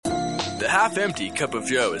The Half-Empty Cup of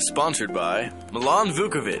Joe is sponsored by Milan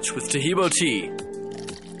Vukovic with Tahibo Tea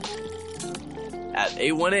at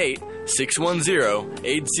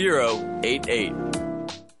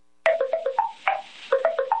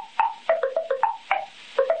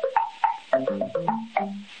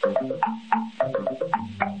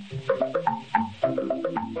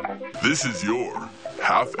This is your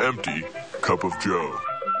half-empty cup of Joe.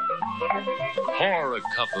 Pour a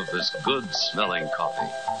cup of this good-smelling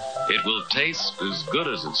coffee. It will taste as good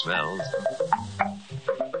as it smells.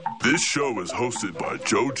 This show is hosted by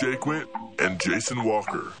Joe Jaquint and Jason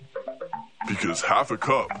Walker. Because half a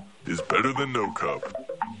cup is better than no cup.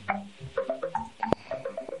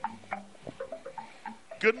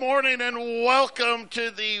 Good morning and welcome to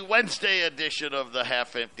the Wednesday edition of the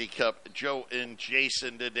Half-Empty Cup. Joe and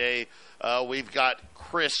Jason today. We've got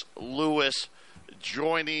Chris Lewis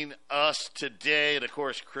joining us today. And, of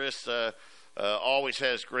course, Chris always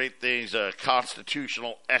has great things, a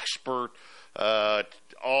constitutional expert,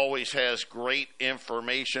 always has great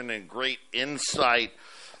information and great insight.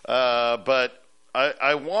 But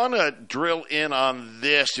I want to drill in on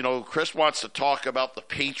this. You know, Chris wants to talk about the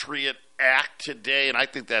Patriot Act today, and I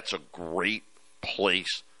think that's a great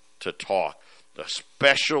place to talk,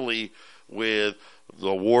 especially with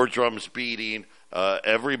the war drums beating.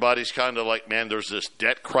 Everybody's kind of like, man, there's this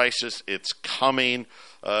debt crisis. It's coming.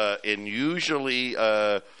 And usually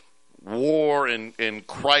war and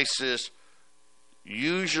crisis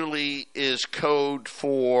usually is code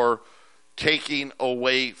for taking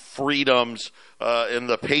away freedoms. And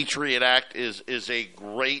the Patriot Act is a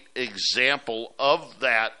great example of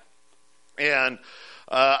that. And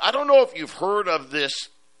I don't know if you've heard of this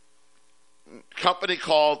company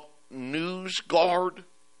called NewsGuard.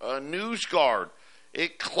 NewsGuard.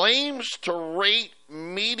 It claims to rate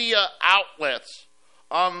media outlets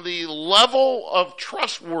on the level of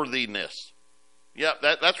trustworthiness. Yep,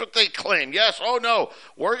 that's what they claim. Yes, oh no,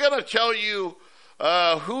 we're going to tell you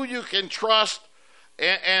who you can trust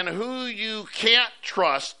and who you can't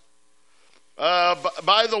trust.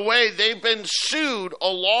 By the way, they've been sued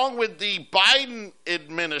along with the Biden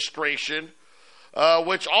administration,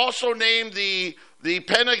 which also named the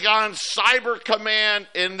Pentagon Cyber Command,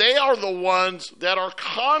 and they are the ones that are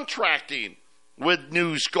contracting with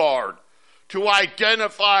NewsGuard to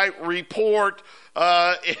identify, report,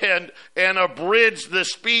 and abridge the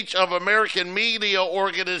speech of American media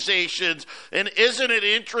organizations. And isn't it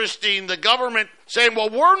interesting, the government saying, well,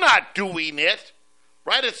 we're not doing it,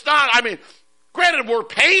 right? It's not, I mean, granted, we're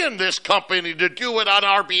paying this company to do it on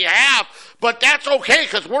our behalf, but that's okay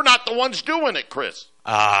because we're not the ones doing it, Chris.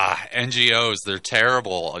 NGOs, they're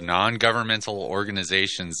terrible, non-governmental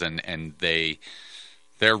organizations, and they're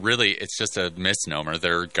really, it's just a misnomer.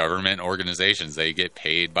 They're government organizations. They get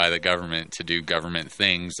paid by the government to do government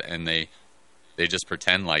things, and they just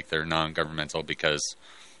pretend like they're non-governmental because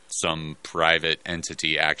some private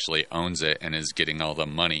entity actually owns it and is getting all the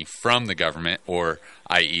money from the government, or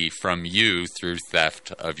i.e. from you through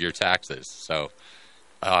theft of your taxes. So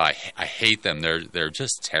I hate them. They're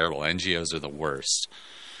just terrible. NGOs are the worst.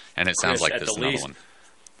 And it sounds like this is another one.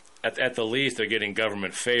 At the least, they're getting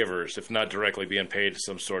government favors, if not directly being paid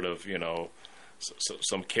some sort of,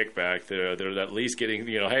 some kickback. They're at least getting,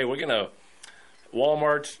 hey, we're going to,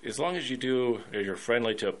 Walmart, as long as you're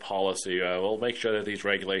friendly to policy, we'll make sure that these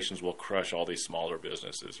regulations will crush all these smaller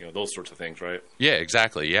businesses, those sorts of things, right? Yeah,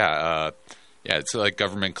 exactly. Yeah. It's like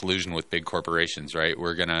government collusion with big corporations, right?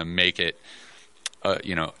 We're going to make it,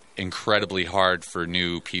 incredibly hard for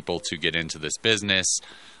new people to get into this business.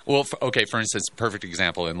 Well, for instance, perfect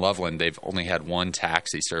example, in Loveland, they've only had one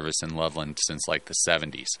taxi service in Loveland since like the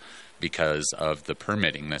 70s because of the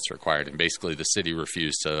permitting that's required. And basically the city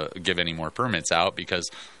refused to give any more permits out because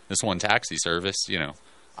this one taxi service,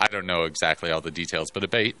 I don't know exactly all the details, but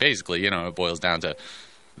it basically, it boils down to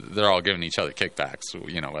they're all giving each other kickbacks,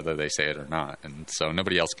 whether they say it or not. And so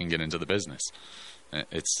nobody else can get into the business.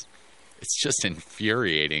 It's just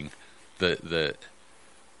infuriating, the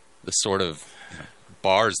sort of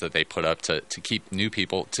bars that they put up to keep new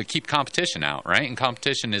people, to keep competition out, right? And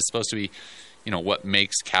competition is supposed to be, what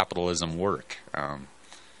makes capitalism work.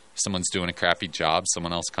 Someone's doing a crappy job,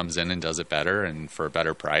 someone else comes in and does it better and for a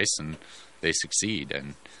better price, and they succeed.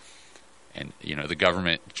 And the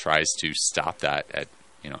government tries to stop that at,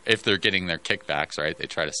 if they're getting their kickbacks, right? They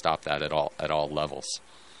try to stop that at all levels.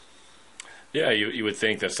 Yeah, you would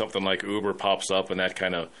think that something like Uber pops up and that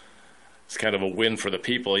it's kind of a win for the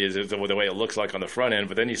people, is the way it looks like on the front end.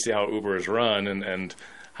 But then you see how Uber is run and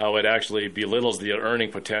how it actually belittles the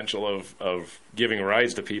earning potential of giving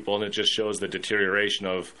rides to people, and it just shows the deterioration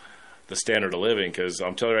of the standard of living. Because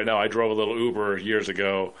I'm telling you right now, I drove a little Uber years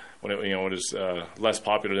ago when it was less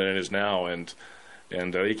popular than it is now, and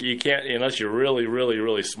you can't, unless you're really, really,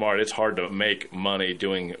 really smart. It's hard to make money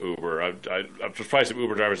doing Uber. I'm surprised some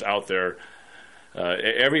Uber drivers out there.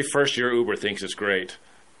 Every first year Uber thinks it's great,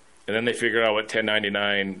 and then they figure out what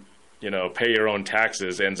 1099, pay your own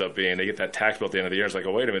taxes ends up being. They get that tax bill at the end of the year. It's like,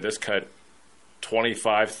 oh, wait a minute, this cut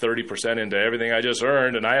 25-30% into everything I just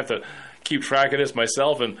earned, and I have to keep track of this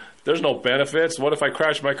myself, and there's no benefits. What if I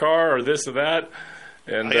crash my car or this or that?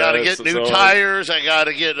 And I got to get new tires. I got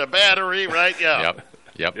to get a battery, right? Yeah.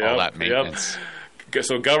 Yep. All that maintenance. Yep.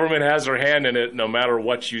 So government has their hand in it, no matter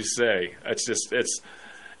what you say. I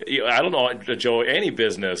don't know, Joe. Any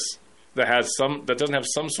business that doesn't have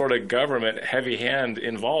some sort of government heavy hand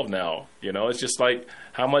involved now. It's just like,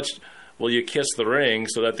 how much will you kiss the ring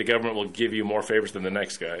so that the government will give you more favors than the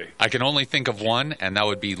next guy? I can only think of one, and that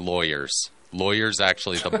would be lawyers. Lawyers,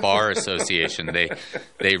 actually, the Bar Association, they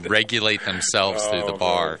regulate themselves through the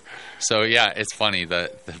bar. So, yeah, it's funny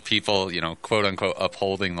that the people, quote unquote,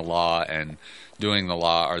 upholding the law and doing the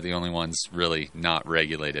law are the only ones really not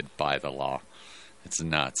regulated by the law. It's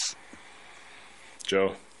nuts.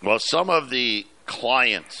 Joe? Well, some of the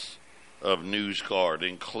clients of NewsGuard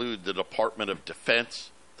include the Department of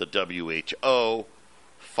Defense, the WHO,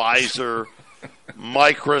 Pfizer,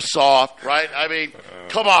 Microsoft, right? I mean,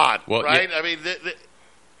 come on, right? Yeah. I mean,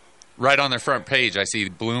 right on their front page, I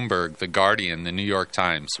see Bloomberg, The Guardian, The New York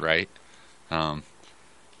Times, right?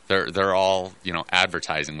 They're all,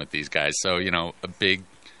 advertising with these guys. So, a big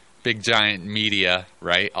giant media,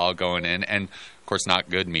 right, all going in. And, of course,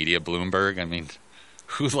 not good media. Bloomberg, I mean,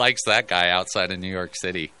 who likes that guy outside of New York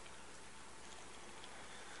City?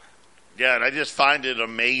 Yeah, and I just find it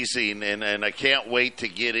amazing, and I can't wait to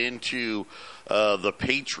get into the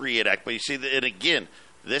Patriot Act. But you see, and again,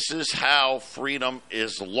 this is how freedom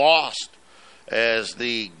is lost, as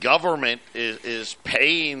the government is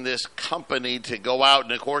paying this company to go out,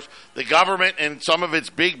 and of course, the government and some of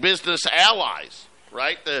its big business allies,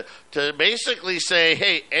 right, to basically say,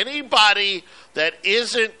 hey, anybody that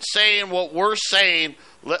isn't saying what we're saying,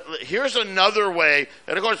 here's another way.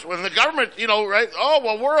 And of course, when the government, right, oh,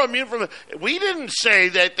 well, we're immune from it. We didn't say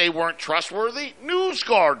that they weren't trustworthy.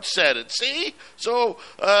 NewsGuard said it. See? So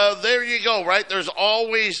there you go, right? There's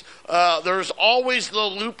always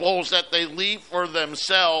the loopholes that they leave for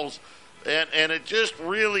themselves. And it just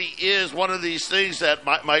really is one of these things that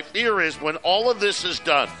my fear is, when all of this is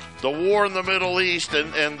done, the war in the Middle East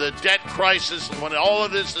and the debt crisis, and when all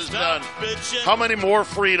of this is done, how many more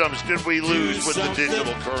freedoms did we lose with the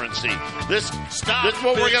digital currency? This is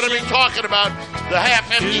what we're going to be talking about, the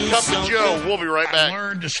half-empty cup of Joe. We'll be right back. I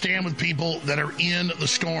learned to stand with people that are in the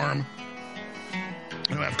storm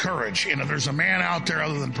who have courage. There's a man out there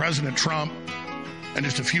other than President Trump and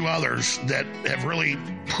just a few others that have really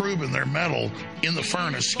proven their mettle in the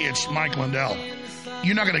furnace. It's Mike Lindell.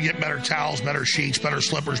 You're not going to get better towels, better sheets, better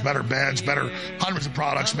slippers, better beds, better hundreds of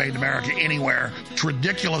products made in America anywhere. It's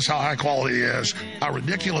ridiculous how high quality it is, how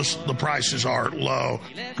ridiculous the prices are low.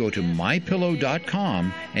 Go to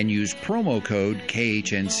MyPillow.com and use promo code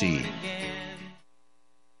KHNC.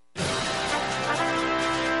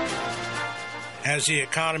 As the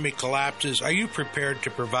economy collapses, are you prepared to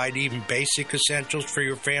provide even basic essentials for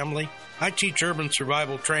your family? I teach urban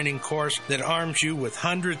survival training course that arms you with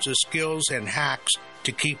hundreds of skills and hacks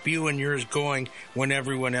to keep you and yours going when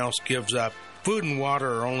everyone else gives up. Food and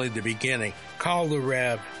water are only the beginning. Call the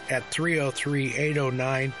Rev at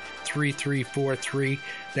 303-809-3343.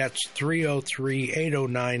 That's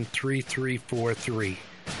 303-809-3343.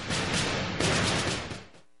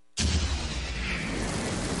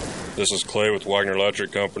 This is Clay with Wagner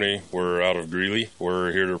Electric Company. We're out of Greeley.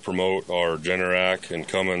 We're here to promote our Generac and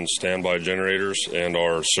Cummins standby generators and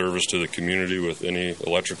our service to the community with any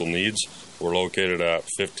electrical needs. We're located at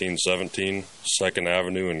 1517 2nd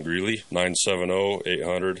Avenue in Greeley,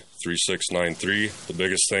 970-800-3693. The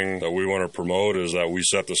biggest thing that we want to promote is that we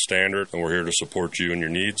set the standard, and we're here to support you and your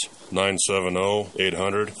needs.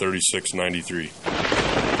 970-800-3693.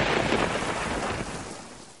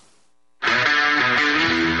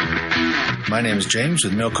 My name is James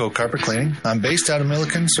with Milco Carpet Cleaning. I'm based out of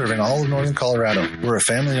Milliken, serving all of northern Colorado. We're a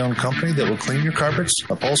family-owned company that will clean your carpets,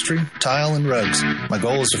 upholstery, tile, and rugs. My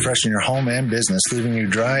goal is to freshen your home and business, leaving you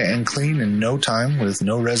dry and clean in no time with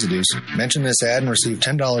no residues. Mention this ad and receive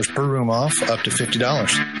 $10 per room off, up to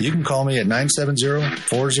 $50. You can call me at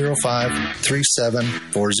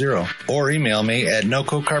 970-405-3740 or email me at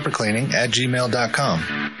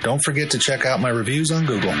nococarpetcleaning@gmail.com. Don't forget to check out my reviews on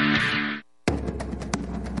Google.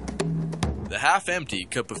 The half-empty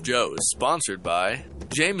cup of Joe is sponsored by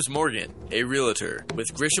James Morgan, a realtor with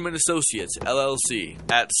Grisham & Associates, LLC,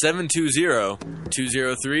 at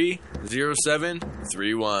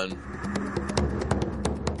 720-203-0731.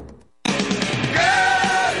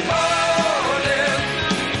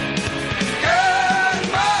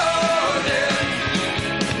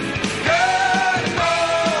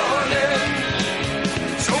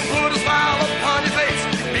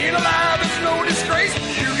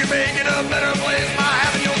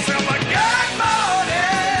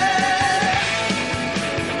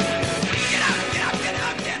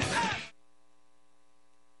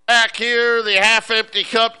 Back here, the half-empty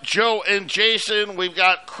cup, Joe and Jason. We've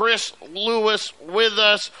got Chris Lewis with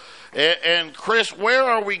us. And Chris, where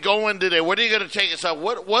are we going today? What are you going to take us out?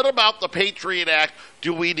 What about the Patriot Act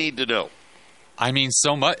do we need to know? I mean,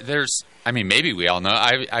 so much. Maybe we all know.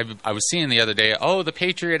 I was seeing the other day, the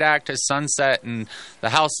Patriot Act has sunset and the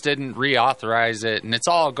House didn't reauthorize it and it's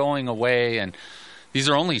all going away. And these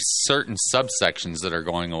are only certain subsections that are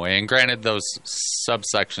going away. And granted, those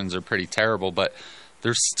subsections are pretty terrible, but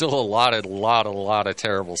there's still a lot of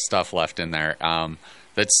terrible stuff left in there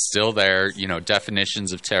that's still there.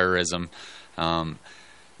 Definitions of terrorism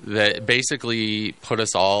that basically put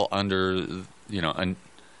us all under, not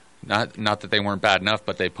that they weren't bad enough,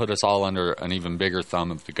 but they put us all under an even bigger thumb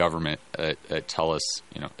of the government that tell us,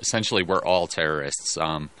 essentially we're all terrorists.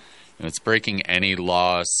 It's breaking any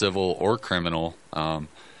law, civil or criminal,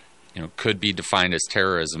 could be defined as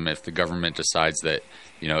terrorism if the government decides that,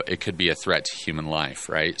 it could be a threat to human life,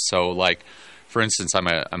 right? So, like, for instance, I'm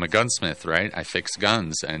a gunsmith, right? I fix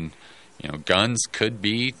guns, and, guns could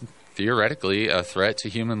be theoretically a threat to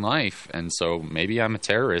human life, and so maybe I'm a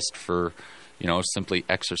terrorist for, simply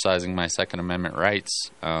exercising my Second Amendment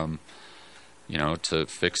rights, to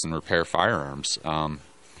fix and repair firearms.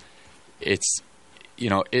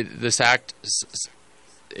 This act,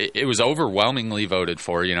 it was overwhelmingly voted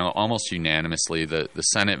for, almost unanimously. The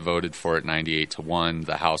Senate voted for it 98-1.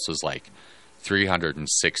 The House was like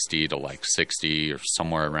 360 to like 60 or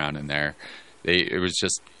somewhere around in there. It was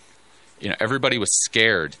just, everybody was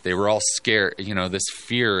scared. They were all scared. This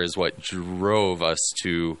fear is what drove us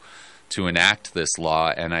to enact this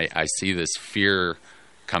law. And I see this fear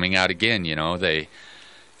coming out again. They're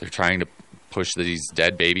trying to push these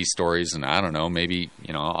dead baby stories, and I don't know, maybe,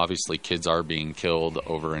 obviously kids are being killed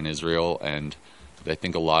over in Israel, and I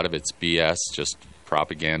think a lot of it's BS, just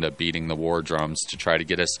propaganda, beating the war drums to try to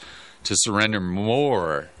get us to surrender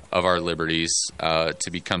more of our liberties,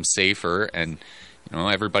 to become safer. And,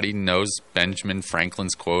 everybody knows Benjamin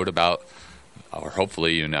Franklin's quote about, or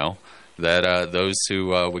hopefully that those who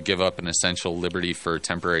would give up an essential liberty for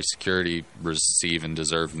temporary security receive and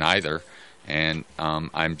deserve neither. And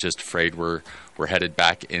I'm just afraid we're headed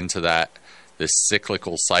back into this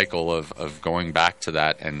cyclical cycle of going back to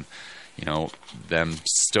that, and them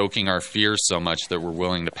stoking our fear so much that we're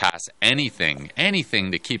willing to pass anything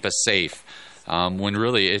to keep us safe, when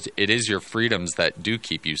really it is your freedoms that do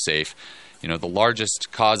keep you safe. The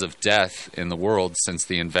largest cause of death in the world since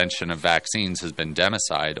the invention of vaccines has been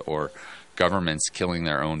democide, or governments killing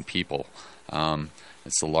their own people.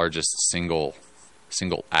 It's the largest single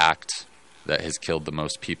act that has killed the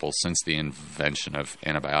most people since the invention of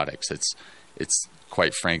antibiotics. It's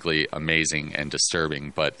quite frankly amazing and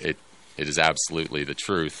disturbing, but it is absolutely the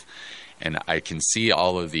truth. And I can see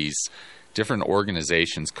all of these different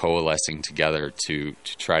organizations coalescing together to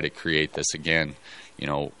try to create this again,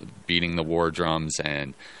 beating the war drums,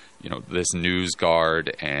 and, this news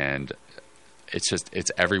guard, and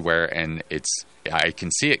it's everywhere, and I can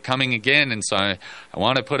see it coming again, and so I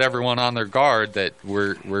want to put everyone on their guard that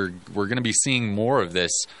we're going to be seeing more of this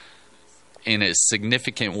in a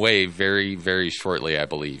significant way very, very shortly, I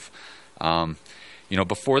believe.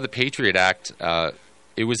 Before the Patriot Act,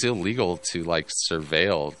 it was illegal to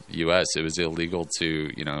surveil the U.S. It was illegal to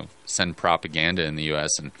send propaganda in the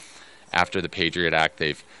U.S. And after the Patriot Act,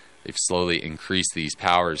 they've slowly increased these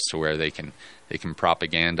powers to where they can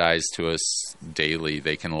propagandize to us daily.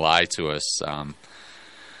 They can lie to us.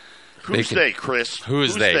 Who's they, Chris?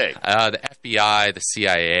 Who's they? The FBI, the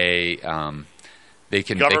CIA.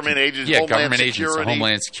 Government agents,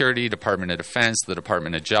 Homeland Security, Department of Defense, the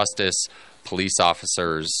Department of Justice, police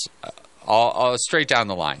officers, all straight down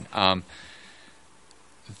the line.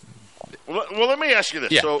 Well, let me ask you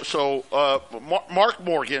this. Yeah. So Mark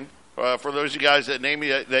Morgan, for those of you guys that name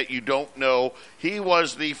you that you don't know, he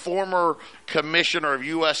was the former commissioner of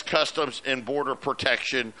U.S. Customs and Border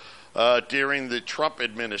Protection during the Trump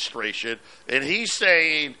administration, and he's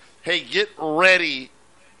saying, "Hey, get ready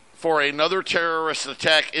for another terrorist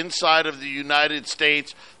attack inside of the United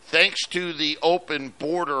States. Thanks to the open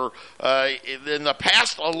border, in the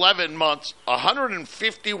past 11 months,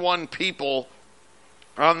 151 people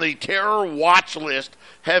on the terror watch list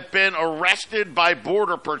have been arrested by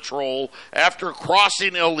Border Patrol after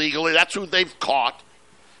crossing illegally. That's who they've caught.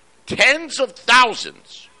 Tens of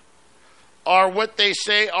thousands are what they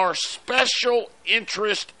say are special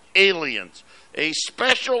interest aliens. A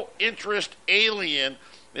special interest alien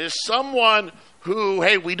is someone who,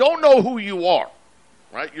 hey, we don't know who you are.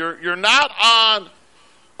 Right? You're not on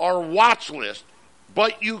our watch list,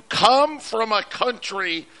 but you come from a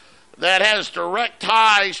country that has direct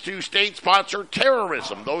ties to state-sponsored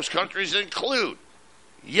terrorism. Those countries include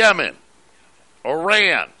Yemen,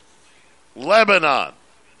 Iran, Lebanon,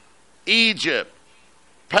 Egypt,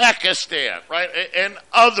 Pakistan, right, and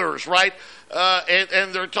others, right?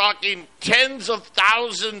 And they're talking tens of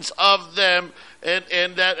thousands of them,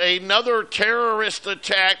 and that another terrorist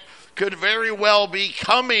attack could very well be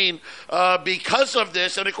coming because of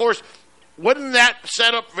this. And, of course, wouldn't that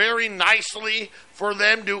set up very nicely for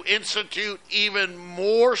them to institute even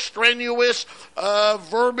more strenuous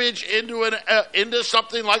verbiage into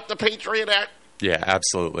something like the Patriot Act? Yeah,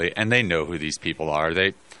 absolutely. And they know who these people are.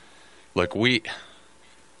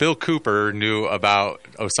 Bill Cooper knew about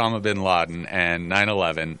Osama bin Laden and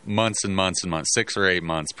 9/11 months and months and months, 6 or 8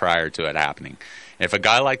 months prior to it happening. If a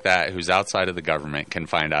guy like that who's outside of the government can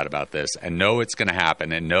find out about this and know it's going to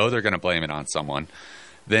happen and know they're going to blame it on someone,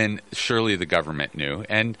 then surely the government knew.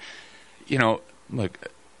 And,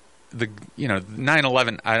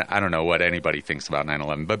 9/11, I don't know what anybody thinks about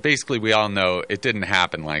 9/11, but basically we all know it didn't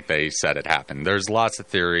happen like they said it happened. There's lots of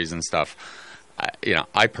theories and stuff.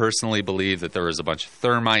 I personally believe that there was a bunch of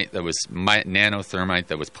thermite that was nanothermite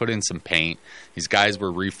that was put in some paint. These guys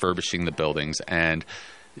were refurbishing the buildings, and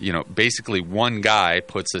basically one guy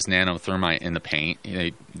puts this nanothermite in the paint.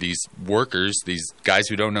 These workers, these guys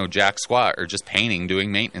who don't know jack squat, are just painting,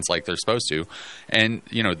 doing maintenance like they're supposed to. And,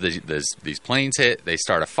 these planes hit, they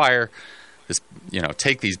start a fire,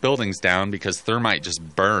 take these buildings down because thermite just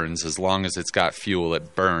burns. As long as it's got fuel,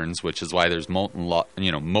 it burns, which is why there's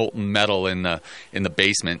molten metal in the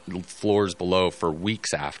basement floors below for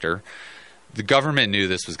weeks after. The government knew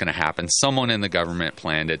this was going to happen. Someone in the government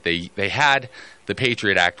planned it. They had the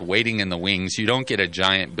Patriot Act waiting in the wings. You don't get a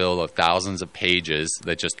giant bill of thousands of pages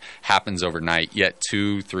that just happens overnight, yet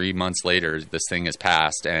 2-3 months later this thing is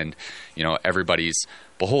passed and everybody's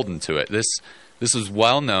beholden to it. This is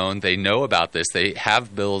well known. They know about this. They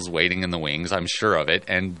have bills waiting in the wings, I'm sure of it,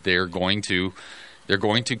 and they're going to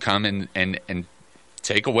come and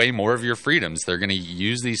take away more of your freedoms. They're going to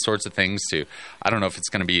use these sorts of things to, I don't know if it's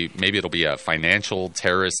going to be, maybe it'll be a financial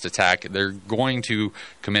terrorist attack. They're going to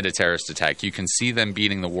commit a terrorist attack. You can see them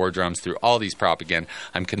beating the war drums through all these propaganda.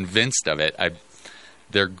 I'm convinced of it.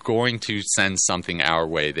 They're going to send something our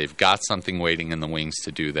way. They've got something waiting in the wings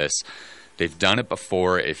to do this. They've done it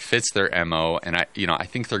before. It fits their MO, and I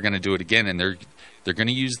think they're going to do it again. And they're going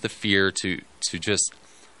to use the fear to just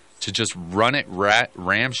run it,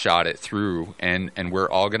 ramshot it through, and we're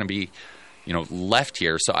all going to be, left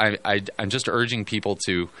here. So I'm just urging people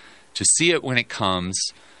to see it when it comes,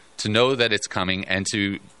 to know that it's coming, and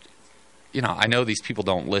to, I know these people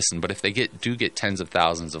don't listen, but if they do get tens of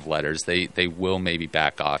thousands of letters, they will maybe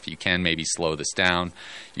back off. You can maybe slow this down.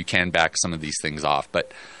 You can back some of these things off,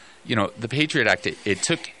 but. The Patriot Act, it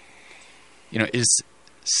took, is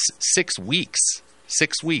 6 weeks,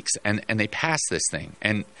 and they passed this thing.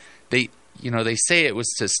 And they say it was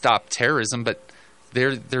to stop terrorism, but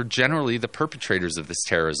they're generally the perpetrators of this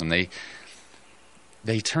terrorism. They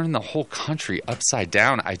turn the whole country upside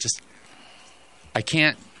down. I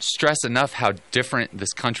can't stress enough how different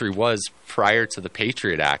this country was prior to the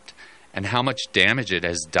Patriot Act and how much damage it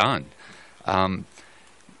has done.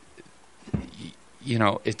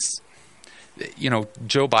 Joe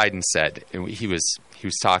Biden said, he was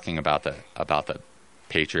talking about the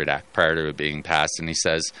Patriot Act prior to it being passed, and he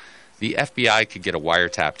says the FBI could get a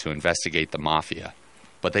wiretap to investigate the mafia,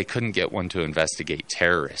 but they couldn't get one to investigate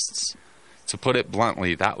terrorists. To put it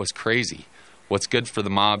bluntly, that was crazy. What's good for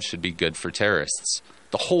the mob should be good for terrorists.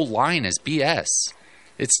 The whole line is BS.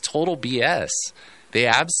 It's total BS. They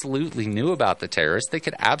absolutely knew about the terrorists. They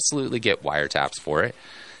could absolutely get wiretaps for it.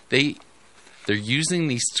 They're using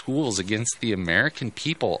these tools against the American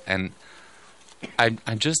people, and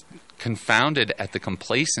I'm just confounded at the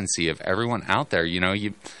complacency of everyone out there.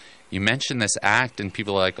 You mention this act, and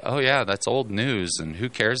people are like, oh, yeah, that's old news, and who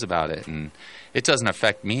cares about it? And it doesn't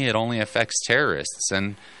affect me. It only affects terrorists.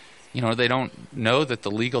 And, they don't know that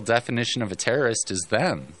the legal definition of a terrorist is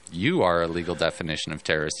them. You are a legal definition of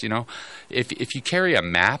terrorist. If you carry a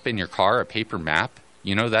map in your car, a paper map,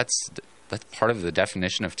 that's part of the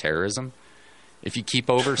definition of terrorism. If you keep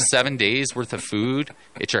over 7 days worth of food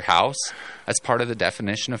at your house, that's part of the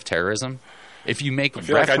definition of terrorism. If you make I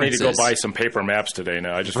feel like I need to go buy some paper maps today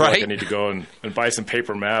now. I just feel like I need to go and buy some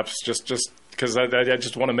paper maps just because I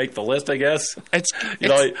just want to make the list, I guess.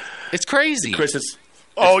 It's crazy. Chris, it's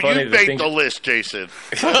you made the list, Jason.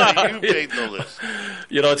 You made the list.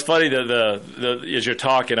 It's funny that as you're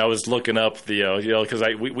talking, I was looking up because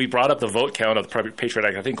we brought up the vote count of the Patriot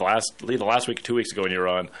Act. I think last week, 2 weeks ago when you were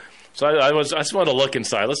on. So I just wanted to look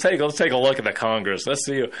inside. Let's take a look at the Congress. Let's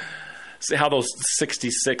see how those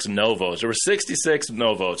 66 no votes. There were 66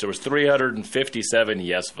 no votes. There was 357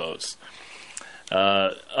 yes votes.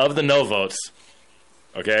 Of the no votes,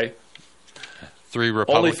 okay, 3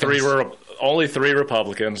 Republicans. Only three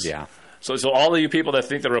Republicans. Yeah. So all of you people that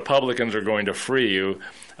think the Republicans are going to free you,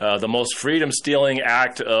 the most freedom-stealing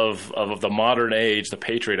act of the modern age, the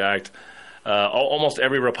Patriot Act, almost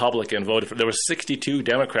every Republican voted for. There were 62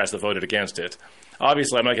 Democrats that voted against it.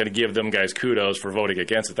 Obviously, I'm not going to give them guys kudos for voting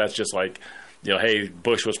against it. That's just like, hey,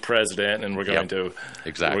 Bush was president, and we're going to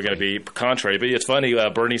be contrary. But it's funny,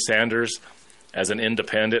 Bernie Sanders, as an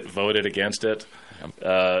independent, voted against it.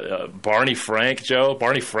 Barney Frank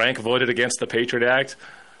voted against the Patriot Act.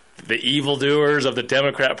 The evildoers of the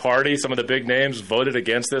Democrat Party, some of the big names, voted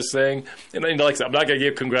against this thing. And like I said, I'm not going to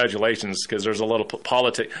give congratulations because there's a little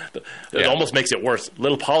politic. It almost makes it worse.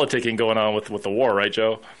 Little politicking going on with the war, right,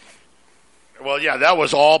 Joe? Well, yeah, that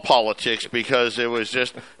was all politics because it was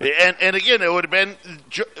just – and again, it would have been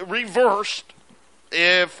reversed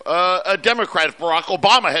if a Democrat, if Barack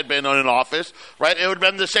Obama had been in office, right? It would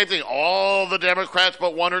have been the same thing. All the Democrats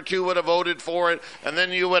but one or two would have voted for it, and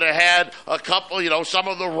then you would have had a couple, some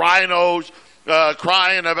of the rhinos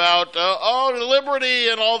crying about, liberty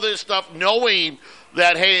and all this stuff, knowing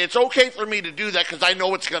that, hey, it's okay for me to do that because I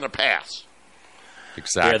know it's going to pass.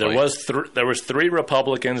 Exactly. Yeah, there was 3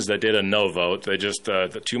 Republicans that did a no vote. They just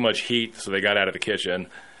too much heat, so they got out of the kitchen.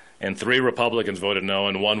 And 3 Republicans voted no,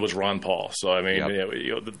 and 1 was Ron Paul. So I mean,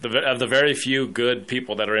 of the very few good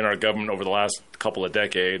people that are in our government over the last couple of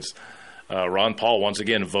decades, Ron Paul once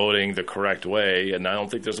again voting the correct way. And I don't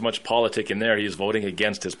think there's much politic in there. He's voting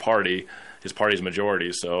against his party's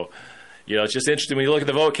majority. So. It's just interesting when you look at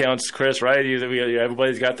the vote counts, Chris. Right?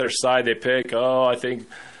 Everybody's got their side. They pick. I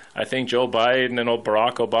think Joe Biden and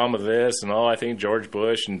Barack Obama this, and I think George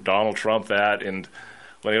Bush and Donald Trump that. And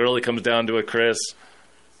when it really comes down to it, Chris,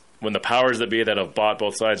 when the powers that be that have bought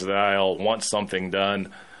both sides of the aisle want something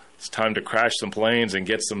done, it's time to crash some planes and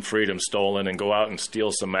get some freedom stolen and go out and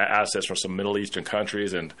steal some assets from some Middle Eastern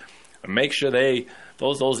countries and make sure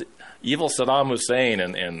those evil Saddam Hussein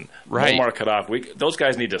and Muammar Gaddafi, those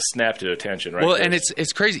guys need to snap to attention, right? Well, and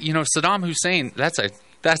it's crazy. Saddam Hussein,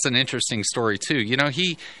 that's an interesting story, too.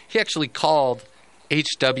 He actually called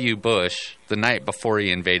H.W. Bush the night before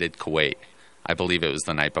he invaded Kuwait. I believe it was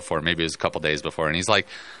the night before. Maybe it was a couple days before. And he's like,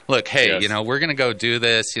 look, hey, we're going to go do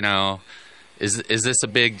this, Is this a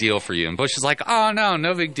big deal for you? And Bush is like, oh,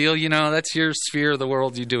 no big deal. That's your sphere of the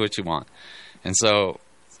world. You do what you want. And so,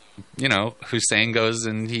 Hussein goes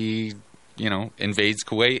and he, invades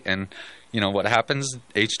Kuwait and – what happens?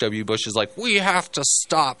 H.W. Bush is like, we have to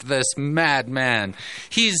stop this madman.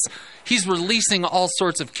 He's releasing all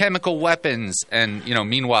sorts of chemical weapons. And,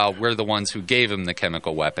 meanwhile, we're the ones who gave him the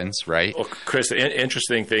chemical weapons, right? Well, Chris, the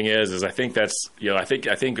interesting thing is I think that's, I think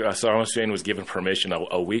Saddam Hussein was given permission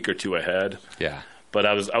a week or two ahead. Yeah. But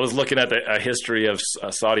I was looking at a history of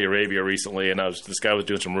Saudi Arabia recently, and this guy was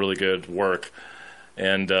doing some really good work.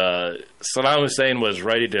 And Saddam Hussein was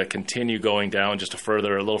ready to continue going down just a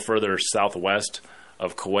little further southwest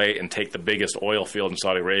of Kuwait and take the biggest oil field in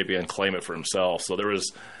Saudi Arabia and claim it for himself. So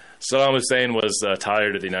Saddam Hussein was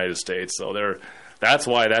tired of the United States. So that's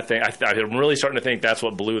why that thing. I'm really starting to think that's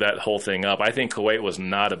what blew that whole thing up. I think Kuwait was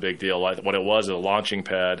not a big deal. What it was a launching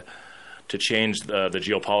pad to change the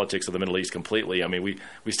geopolitics of the Middle East completely. I mean,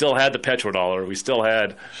 we still had the petrodollar. We still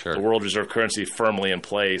had the world reserve currency firmly in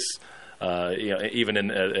place. Even in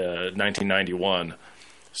 1991.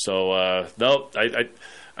 So, I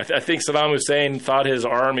think Saddam Hussein thought his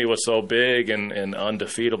army was so big and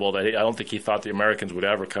undefeatable that I don't think he thought the Americans would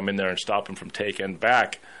ever come in there and stop him from taking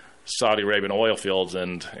back Saudi Arabian oil fields,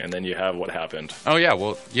 and then you have what happened. Oh, yeah.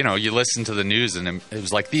 Well, you listen to the news, and it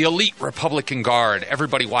was like the elite Republican Guard.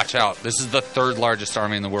 Everybody watch out. This is the 3rd largest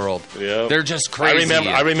army in the world. Yep. They're just crazy.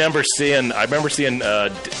 I remember seeing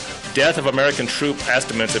death of American troop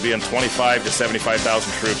estimates of being 25 to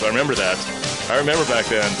 75,000 troops. I remember that. I remember back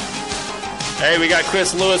then. Hey, we got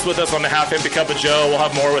Chris Lewis with us on the Half Empty Cup of Joe. We'll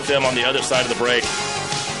have more with him on the other side of the break.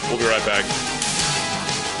 We'll be right back.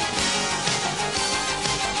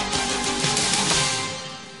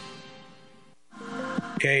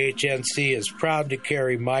 KHNC is proud to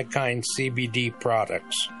carry My Kind CBD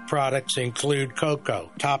products. Products include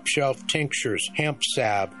cocoa, top shelf tinctures, hemp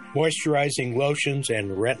salve, moisturizing lotions,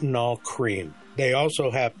 and retinol cream. They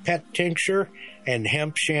also have pet tincture and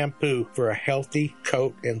hemp shampoo for a healthy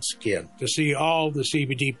coat and skin. To see all the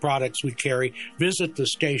CBD products we carry, visit the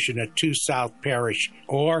station at 2 South Parish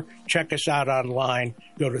or check us out online.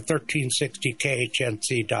 Go to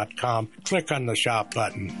 1360khnc.com. Click on the shop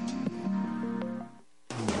button.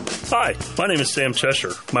 Hi, my name is Sam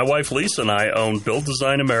Cheshire. My wife Lisa and I own Build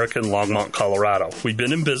Design America in Longmont, Colorado. We've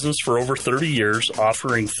been in business for over 30 years,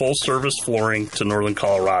 offering full-service flooring to Northern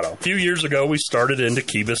Colorado. A few years ago, we started into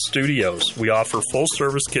Kibis Studios. We offer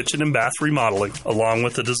full-service kitchen and bath remodeling, along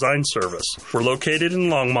with a design service. We're located in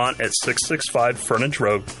Longmont at 665 Frontage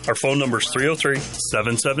Road. Our phone number is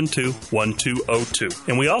 303-772-1202.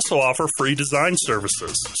 And we also offer free design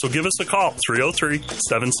services. So give us a call,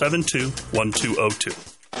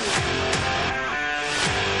 303-772-1202.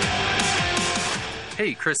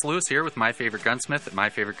 Hey, Chris Lewis here with My Favorite Gunsmith at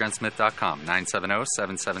myfavoritegunsmith.com,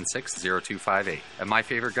 970-776-0258. At My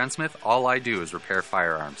Favorite Gunsmith, all I do is repair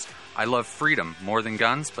firearms. I love freedom more than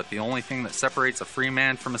guns, but the only thing that separates a free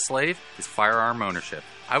man from a slave is firearm ownership.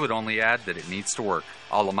 I would only add that it needs to work.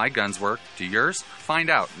 All of my guns work. Do yours? Find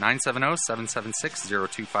out.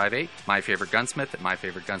 970-776-0258. My Favorite Gunsmith at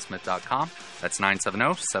myfavoritegunsmith.com. That's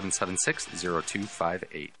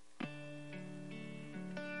 970-776-0258.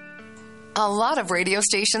 A lot of radio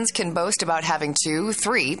stations can boast about having 2,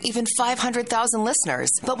 3, even 500,000 listeners.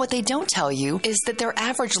 But what they don't tell you is that their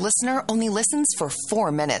average listener only listens for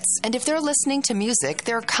 4 minutes. And if they're listening to music,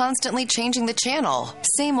 they're constantly changing the channel.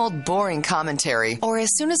 Same old boring commentary. Or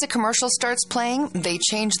as soon as a commercial starts playing, they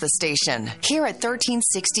change the station. Here at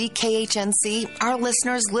 1360 KHNC, our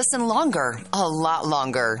listeners listen longer. A lot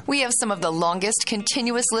longer. We have some of the longest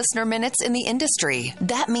continuous listener minutes in the industry.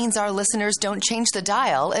 That means our listeners don't change the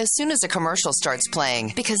dial as soon as a commercial starts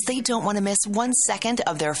playing because they don't want to miss 1 second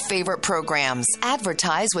of their favorite programs.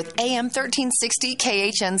 Advertise with AM 1360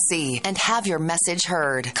 KHNC and have your message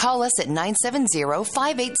heard. Call us at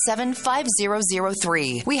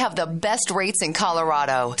 970-587-5003. We have the best rates in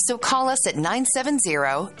Colorado, so call us at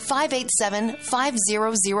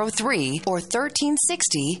 970-587-5003 or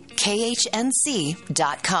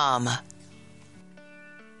 1360khnc.com.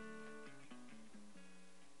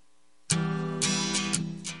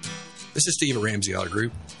 This is Steve at Ramsey Auto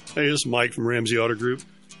Group. Hey, this is Mike from Ramsey Auto Group.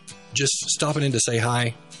 Just stopping in to say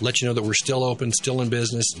hi, let you know that we're still open, still in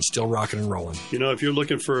business, and still rocking and rolling. You know, if you're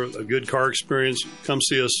looking for a good car experience, come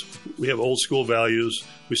see us. We have old school values.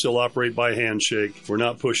 We still operate by handshake. We're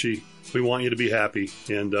not pushy. We want you to be happy,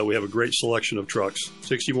 and we have a great selection of trucks.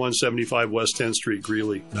 6175 West 10th Street,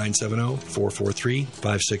 Greeley.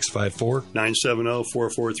 970-443-5654.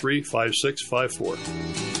 970-443-5654.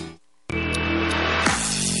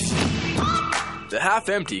 The Half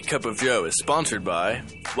Empty Cup of Joe is sponsored by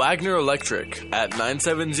Wagner Electric at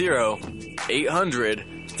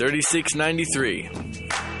 970-800-3693.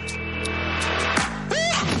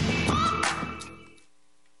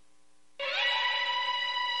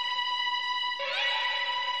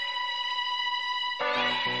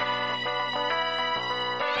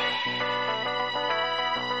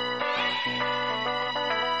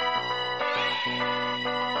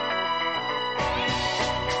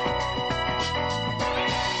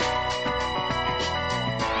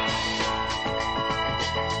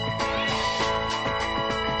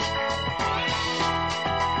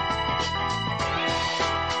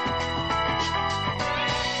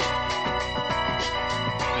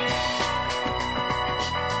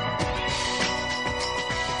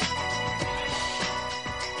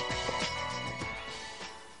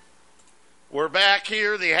 We're back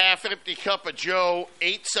here, the Half Empty Cup of Joe,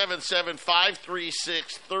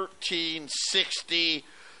 877-536-1360.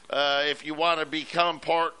 If you want to become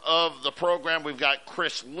part of the program, we've got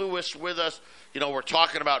Chris Lewis with us. You know, we're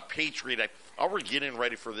talking about Patriot Act. Are we getting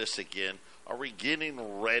ready for this again? Are we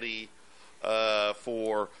getting ready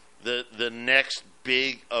for the next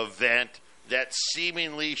big event that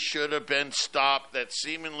seemingly should have been stopped, that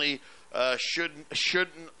seemingly shouldn't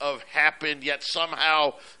have happened, yet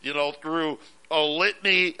somehow, you know, through a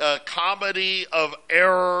litany, a comedy of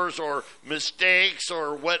errors or mistakes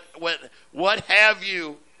or what have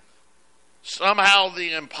you, somehow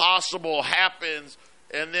the impossible happens,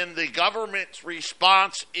 and then the government's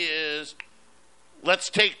response is, let's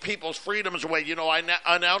take people's freedoms away. You know, I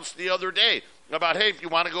announced the other day, about, hey, if you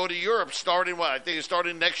want to go to Europe, starting I think it's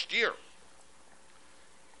starting next year.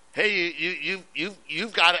 Hey,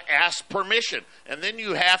 you've got to ask permission, and then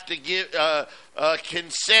you have to give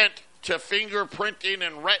consent to fingerprinting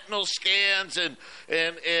and retinal scans and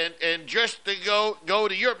just to go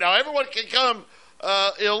to Europe. Now, everyone can come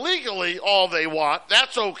illegally all they want.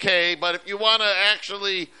 That's okay, but if you want to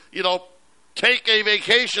actually, take a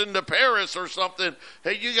vacation to Paris or something,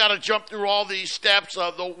 hey, you got to jump through all these steps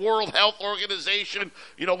of the World Health Organization.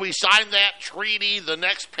 We signed that treaty. The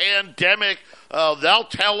next pandemic, they'll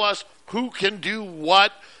tell us who can do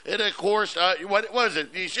what. And, of course, what was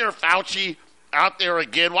it? You hear Fauci out there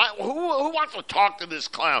again. Who wants to talk to this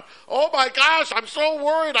clown? Oh, my gosh, I'm so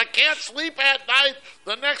worried. I can't sleep at night.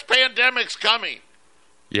 The next pandemic's coming.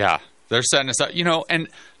 Yeah. They're setting us up, and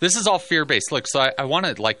this is all fear-based. Look, so I want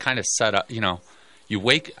to kind of set up, you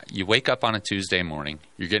wake up on a Tuesday morning,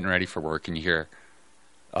 you're getting ready for work, and you hear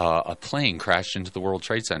a plane crashed into the World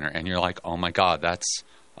Trade Center, and you're like, oh my God,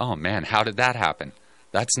 oh man, how did that happen?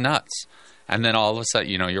 That's nuts. And then all of a sudden,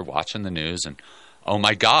 you're watching the news, and oh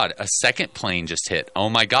my God, a second plane just hit. Oh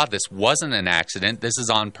my God, this wasn't an accident. This is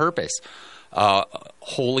on purpose.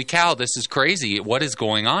 Holy cow, this is crazy. What is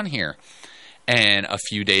going on here? And a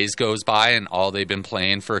few days goes by, and all they've been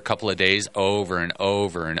playing for a couple of days over and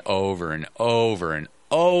over and over and over and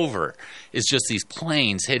over is just these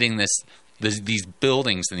planes hitting these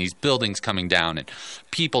buildings and these buildings coming down and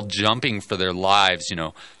people jumping for their lives.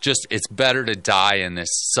 Just it's better to die in this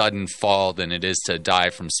sudden fall than it is to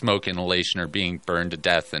die from smoke inhalation or being burned to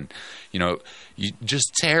death. And,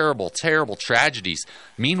 just terrible, terrible tragedies.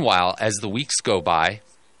 Meanwhile, as the weeks go by,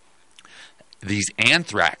 these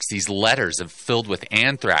anthrax, these letters filled with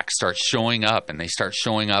anthrax start showing up, and they start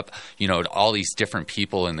showing up, to all these different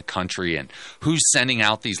people in the country, and who's sending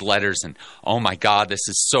out these letters, and oh my God, this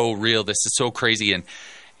is so real, this is so crazy, and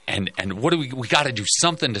what do we got to do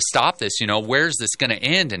something to stop this, where's this going to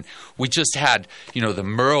end? And we just had, the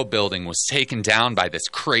Murrow building was taken down by this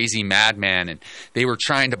crazy madman, and they were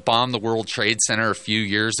trying to bomb the World Trade Center a few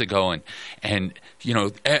years ago, and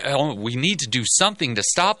we need to do something to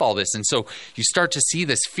stop all this. And so you start to see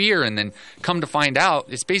this fear, and then come to find out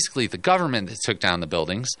it's basically the government that took down the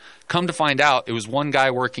buildings. Come to find out it was one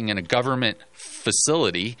guy working in a government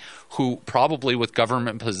facility who probably with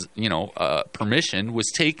government permission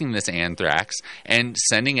was taking this anthrax and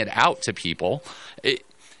sending it out to people. It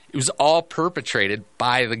was all perpetrated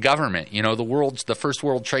by the government. The first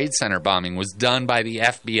World Trade Center bombing was done by the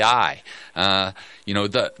FBI.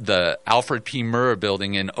 The Alfred P. Murrah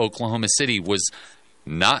building in Oklahoma City was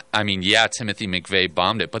not, Timothy McVeigh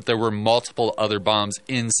bombed it, but there were multiple other bombs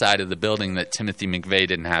inside of the building that Timothy McVeigh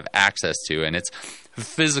didn't have access to. And it's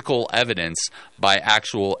physical evidence by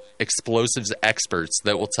actual explosives experts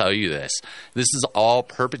that will tell you this. This is all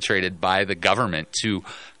perpetrated by the government to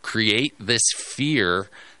create this fear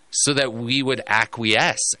so that we would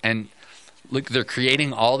acquiesce. And look, they're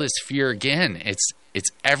creating all this fear again. It's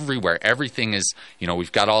everywhere. Everything is,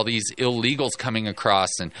 we've got all these illegals coming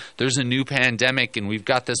across, and there's a new pandemic, and we've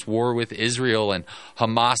got this war with Israel, and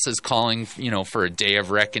Hamas is calling, for a day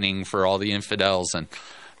of reckoning for all the infidels, and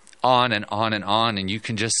on and on and on. And you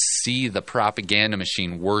can just see the propaganda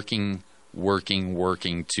machine working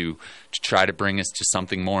to try to bring us to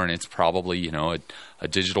something more. And it's probably, a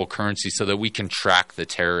digital currency so that we can track the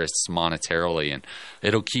terrorists monetarily, and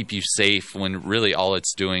it'll keep you safe when really all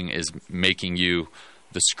it's doing is making you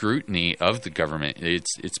the scrutiny of the government.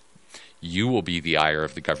 It's you will be the ire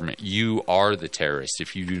of the government. You are the terrorist.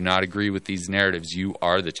 If you do not agree with these narratives, you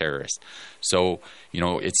are the terrorist. So,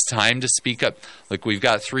 it's time to speak up. Like, we've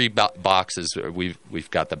got three boxes.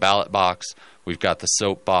 We've got the ballot box, we've got the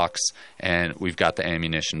soap box, and we've got the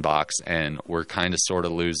ammunition box, and we're kind of sort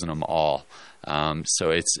of losing them all.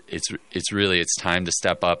 So it's time to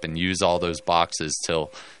step up and use all those boxes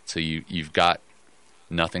till you've got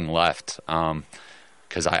nothing left.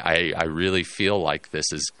 Because I really feel like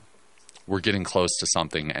we're getting close to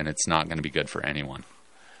something, and it's not going to be good for anyone.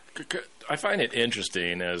 I find it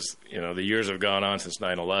interesting as, the years have gone on since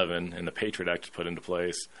 9/11 and the Patriot Act was put into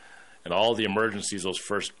place, and all the emergencies those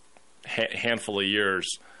first handful of years,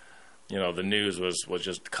 the news was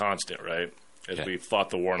just constant, right? As we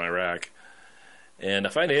fought the war in Iraq. And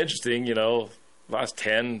I find it interesting, last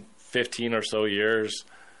 10, 15 or so years,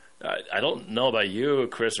 I don't know about you,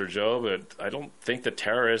 Chris or Joe, but I don't think the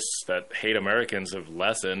terrorists that hate Americans have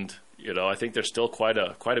lessened. I think there's still quite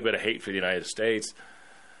a bit of hate for the United States.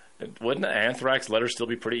 And wouldn't the anthrax letters still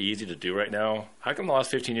be pretty easy to do right now? How come the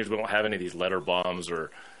last 15 years we don't have any of these letter bombs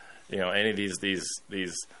or, any of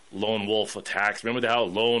these lone wolf attacks? Remember how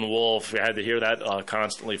lone wolf, we had to hear that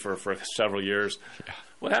constantly for several years. Yeah.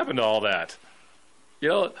 What happened to all that?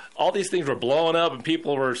 all these things were blowing up and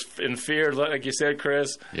people were in fear, like you said,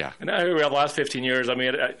 Chris. Yeah. And now here we have the last 15 years. I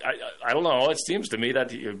mean, I don't know. It seems to me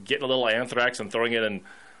that you're getting a little anthrax and throwing it in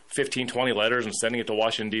 15, 20 letters and sending it to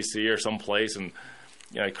Washington, D.C. or someplace and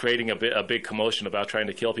creating a big commotion about trying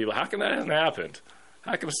to kill people. How come that hasn't happened?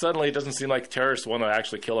 How come suddenly it doesn't seem like terrorists want to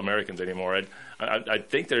actually kill Americans anymore? I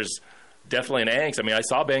think there's definitely an angst. I mean, I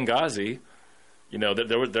saw Benghazi.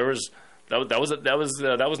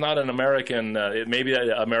 That was not an American. Maybe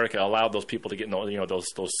America allowed those people to get, those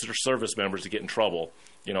service members to get in trouble,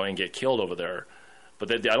 and get killed over there.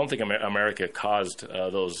 But I don't think America caused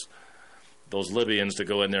those Libyans to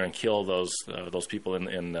go in there and kill those people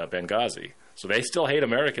in Benghazi. So they still hate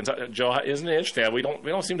Americans. Joe, isn't it interesting? We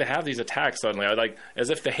don't seem to have these attacks suddenly. As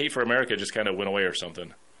if the hate for America just kind of went away or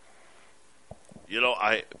something.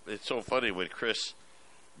 It's so funny when Chris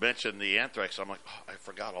mentioned the anthrax. I'm like, I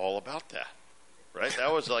forgot all about that. Right?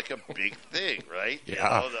 That was like a big thing, right?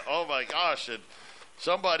 Yeah. Oh my gosh! And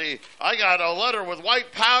I got a letter with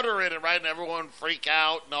white powder in it, right? And everyone freak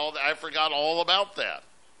out and all that. I forgot all about that.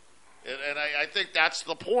 And I think that's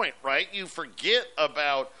the point, right? You forget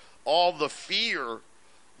about all the fear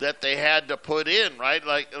that they had to put in, right?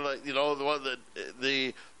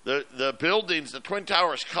 The buildings, the Twin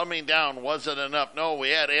Towers coming down wasn't enough. No, we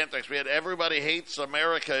had anthrax. We had everybody hates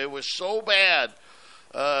America. It was so bad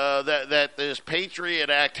that this Patriot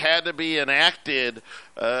Act had to be enacted.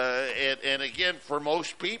 And again, for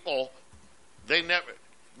most people,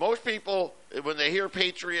 most people, when they hear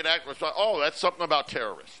Patriot Act, was like, oh, that's something about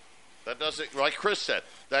terrorists. That doesn't, like Chris said,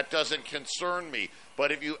 that doesn't concern me.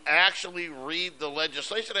 But if you actually read the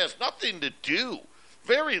legislation, it has nothing to do,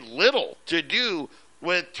 very little to do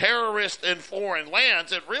with terrorists in foreign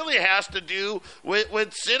lands. It really has to do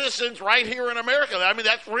with citizens right here in America. I mean,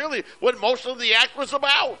 that's really what most of the act was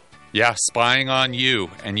about. Yeah, spying on you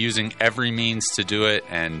and using every means to do it.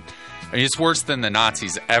 And it's worse than the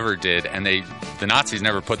Nazis ever did. And the Nazis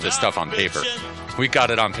never put this stuff on paper. We got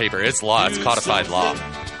it on paper. It's law. It's codified law.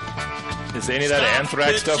 Is any of that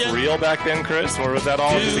anthrax stuff real back then, Chris? Or was that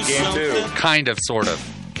all just a game, too? Kind of, sort of.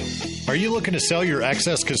 Are you looking to sell your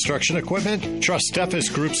excess construction equipment? Trust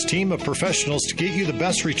Steffes Group's team of professionals to get you the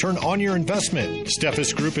best return on your investment.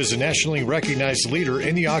 Steffes Group is a nationally recognized leader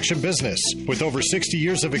in the auction business with over 60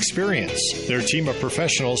 years of experience. Their team of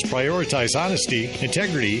professionals prioritize honesty,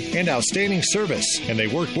 integrity, and outstanding service, and they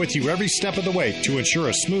work with you every step of the way to ensure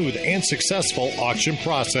a smooth and successful auction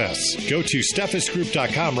process. Go to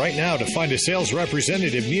SteffesGroup.com right now to find a sales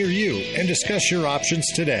representative near you and discuss your options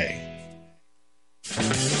today.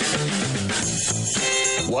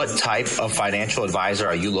 What type of financial advisor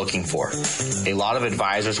are you looking for? A lot of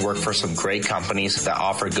advisors work for some great companies that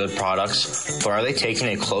offer good products, but are they taking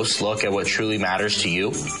a close look at what truly matters to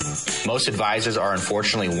you? Most advisors are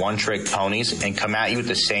unfortunately one-trick ponies and come at you with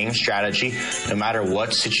the same strategy no matter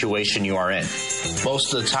what situation you are in.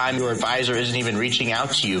 Most of the time, your advisor isn't even reaching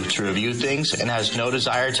out to you to review things and has no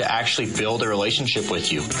desire to actually build a relationship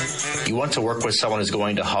with you. You want to work with someone who's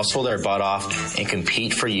going to hustle their butt off and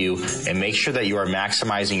compete for you and make sure that you are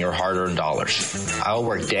maximizing your hard-earned dollars. I will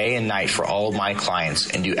work day and night for all of my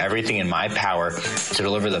clients and do everything in my power to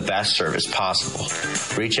deliver the best service possible.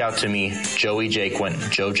 Reach out to me, Joey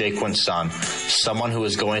Jaquint, Joe Jaquint's son, someone who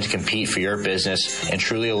is going to compete for your business and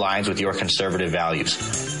truly aligns with your conservative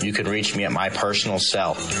values. You can reach me at my personal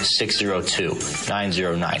cell,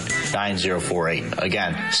 602-909-9048.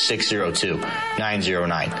 Again,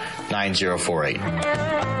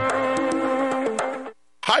 602-909-9048.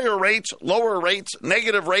 Higher rates, lower rates,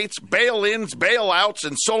 negative rates, bail-ins, bailouts,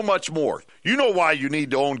 and so much more. You know why you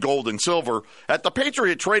need to own gold and silver. At the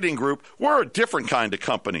Patriot Trading Group, we're a different kind of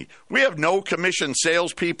company. We have no commission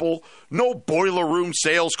salespeople, no boiler room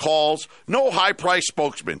sales calls, no high-price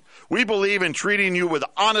spokesmen. We believe in treating you with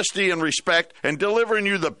honesty and respect and delivering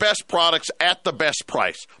you the best products at the best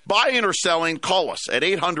price. Buying or selling, call us at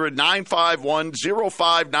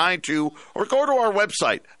 800-951-0592 or go to our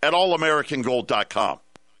website at allamericangold.com.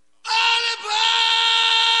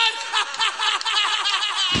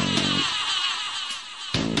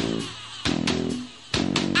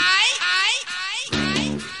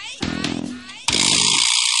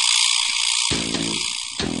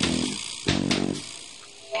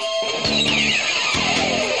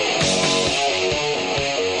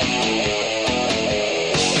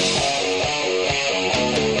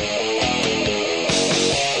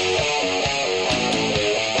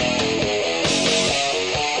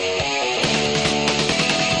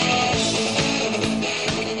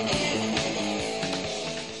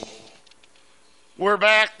 We're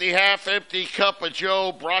back. the half-empty cup of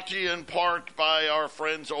Joe, brought to you in part by our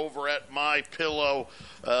friends over at MyPillow,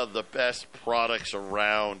 the best products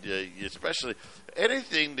around, especially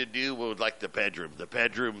anything to do with like the bedroom, the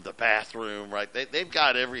bathroom, right? They've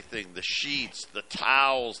got everything: the sheets, the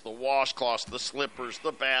towels, the washcloths, the slippers,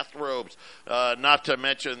 the bathrobes. Not to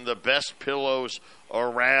mention the best pillows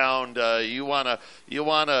around. You wanna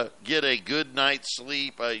get a good night's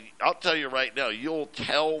sleep. I'll tell you right now, you'll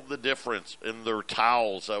tell the difference in their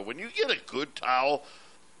towels. When you get a good towel,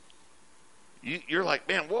 you're like,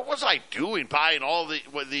 man, what was I doing buying all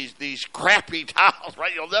these crappy towels,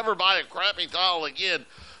 right? You'll never buy a crappy towel again.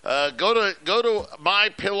 Go to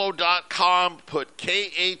MyPillow.com, put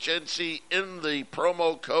KHNC in the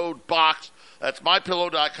promo code box. That's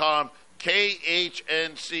MyPillow.com,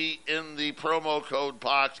 KHNC in the promo code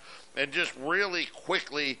box. And just really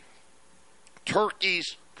quickly,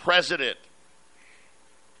 Turkey's president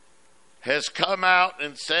has come out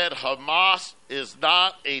and said Hamas is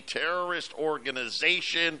not a terrorist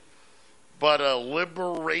organization, but a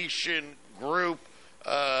liberation group.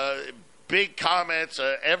 Big comments.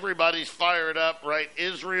 Everybody's fired up, right?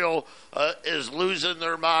 Israel is losing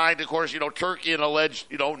their mind. Of course, Turkey, an alleged,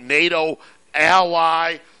 NATO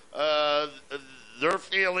ally. Their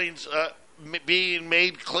feelings being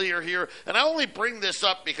made clear here. And I only bring this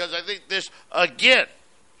up because I think this, again,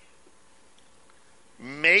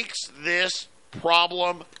 makes this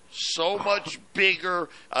problem so much bigger.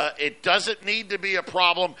 It doesn't need to be a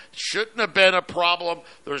problem. Shouldn't have been a problem.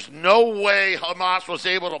 There's no way Hamas was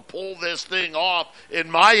able to pull this thing off, in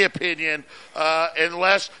my opinion,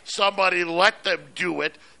 unless somebody let them do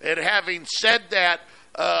it. And having said that,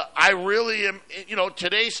 I really am,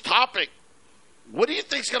 today's topic, what do you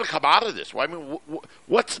think is going to come out of this? Well, I mean,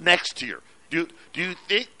 what's next here? Do you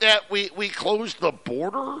think that we close the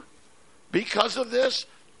border because of this?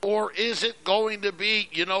 Or is it going to be,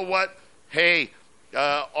 hey,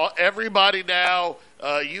 everybody now,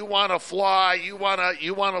 you want to fly, you want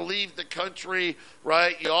to leave the country,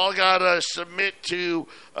 right? You all got to submit to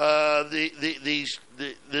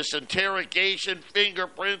this interrogation,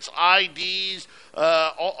 fingerprints, IDs,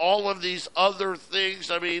 all of these other things.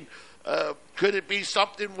 I mean, could it be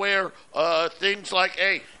something where things like,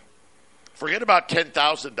 hey, forget about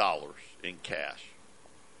 $10,000 in cash.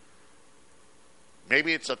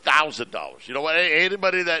 Maybe it's $1,000. You know what?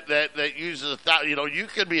 Anybody that uses $1,000, you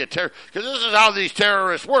could be a terrorist, because this is how these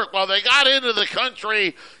terrorists work. Well, they got into the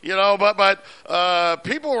country, but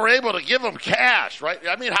people were able to give them cash, right?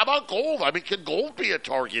 I mean, how about gold? I mean, can gold be a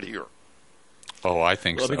target here? Oh, I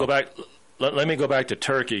think so. Let me go back to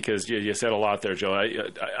Turkey, because you said a lot there, Joe.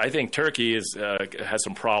 I think Turkey has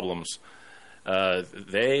some problems.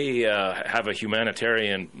 They have a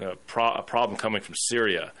humanitarian problem coming from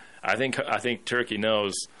Syria. I think Turkey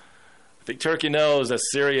knows. That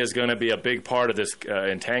Syria is going to be a big part of this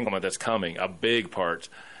entanglement that's coming. A big part.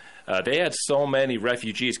 They had so many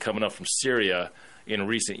refugees coming up from Syria in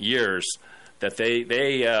recent years that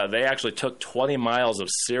they actually took 20 miles of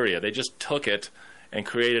Syria. They just took it and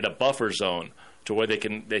created a buffer zone to where they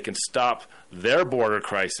can stop their border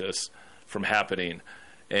crisis from happening.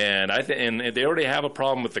 And and they already have a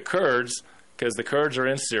problem with the Kurds, because the Kurds are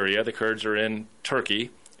in Syria, the Kurds are in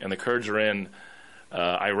Turkey, and the Kurds are in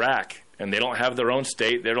Iraq, and they don't have their own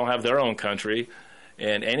state, they don't have their own country,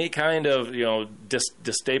 and any kind of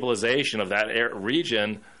destabilization of that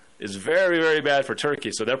region is very, very bad for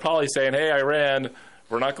Turkey. So they're probably saying, "Hey, Iran,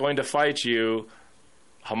 we're not going to fight you.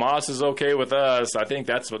 Hamas is okay with us." I think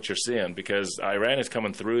that's what you're seeing, because Iran is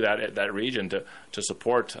coming through that region to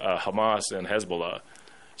support Hamas and Hezbollah.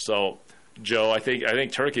 So, Joe, I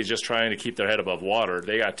think Turkey is just trying to keep their head above water.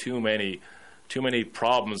 They got too many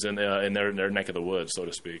problems in their neck of the woods, so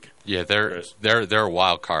to speak. Yeah, they're a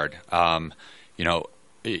wild card. I don't know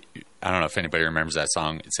if anybody remembers that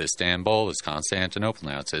song. It's Istanbul, it's Constantinople,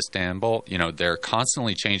 now it's Istanbul. They're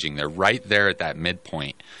constantly changing. They're right there at that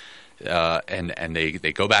midpoint, and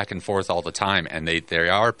they go back and forth all the time. And they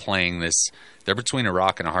are playing this. They're between a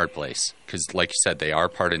rock and a hard place, because, like you said, they are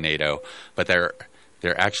part of NATO, but they're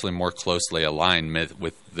actually more closely aligned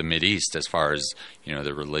with the Mideast as far as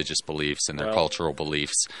their religious beliefs and their cultural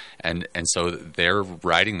beliefs, and so they're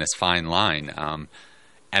riding this fine line. I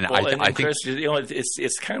think, Chris,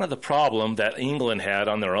 it's kind of the problem that England had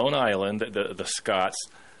on their own island, the Scots.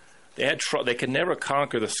 They could never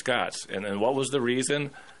conquer the Scots, and what was the reason?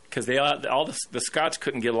 Because the Scots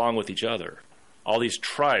couldn't get along with each other. All these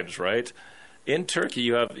tribes, right? In Turkey,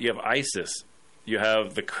 you have ISIS. You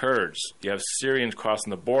have the Kurds. You have Syrians crossing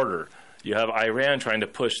the border. You have Iran trying to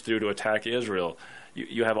push through to attack Israel.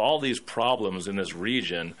 You have all these problems in this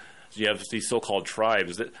region. You have these so-called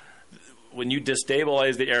tribes. when you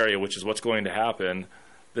destabilize the area, which is what's going to happen,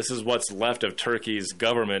 this is what's left of Turkey's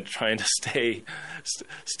government trying to stay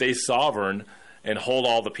sovereign and hold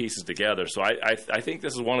all the pieces together. So I think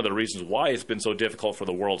this is one of the reasons why it's been so difficult for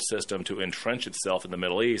the world system to entrench itself in the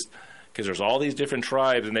Middle East, because there's all these different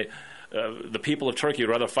tribes, and the people of Turkey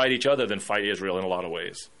would rather fight each other than fight Israel in a lot of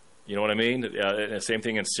ways. You know what I mean? Same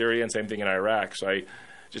thing in Syria and same thing in Iraq. So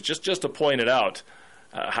just to point it out,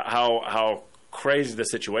 how crazy the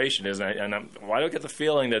situation is, and I don't get the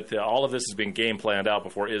feeling that all of this has been game planned out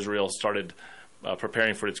before Israel started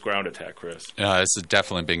preparing for its ground attack, Chris. This has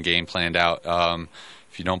definitely been game planned out.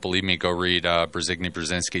 If you don't believe me, go read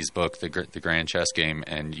Brzezinski-Brzezinski's book, The Grand Chess Game,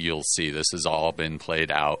 and you'll see this has all been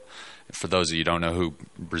played out. For those of you who don't know who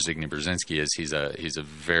Brzezinski is, he's a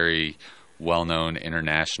very well-known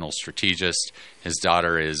international strategist. His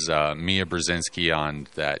daughter is Mia Brzezinski on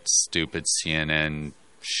that stupid CNN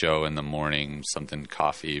show in the morning, something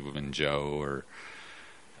Coffee with Joe, or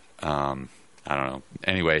I don't know.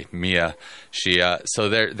 Anyway, Mia, so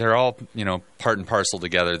they're all, part and parcel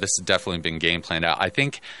together. This has definitely been game planned out. I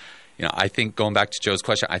think going back to Joe's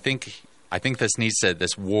question, I think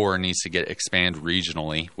this war needs to get expanded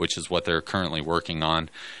regionally, which is what they're currently working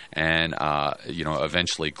on, and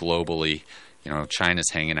eventually globally.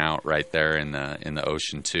 China's hanging out right there in the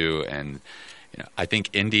ocean too, and I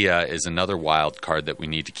think India is another wild card that we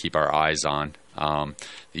need to keep our eyes on. The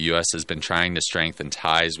U.S. has been trying to strengthen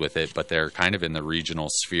ties with it, but they're kind of in the regional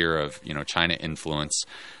sphere of China influence.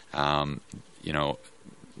 A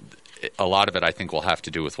lot of it, I think, will have to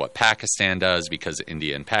do with what Pakistan does, because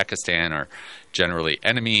India and Pakistan are generally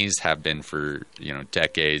enemies, have been for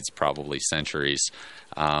decades, probably centuries.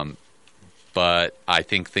 But I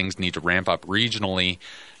think things need to ramp up regionally,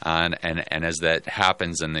 and as that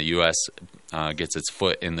happens and the U.S. Gets its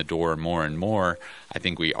foot in the door more and more, I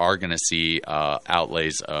think we are going to see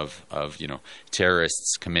outlays of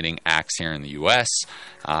terrorists committing acts here in the U.S.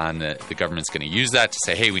 And the government's going to use that to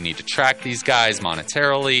say, hey, we need to track these guys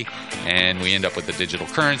monetarily, and we end up with the digital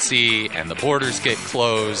currency, and the borders get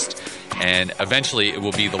closed, and eventually it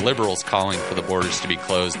will be the liberals calling for the borders to be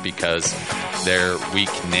closed because they're weak,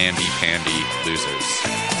 namby-pamby losers.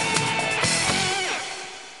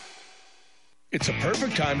 It's a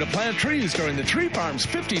perfect time to plant trees during the Tree Farm's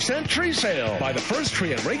 50-cent tree sale. Buy the first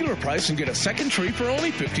tree at regular price and get a second tree for only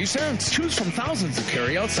 50 cents. Choose from thousands of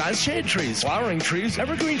carry-out size shade trees, flowering trees,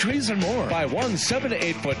 evergreen trees, and more. Buy one 7 to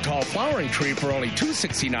 8 foot tall flowering tree for only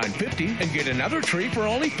 $269.50 and get another tree for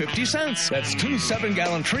only 50 cents. That's 2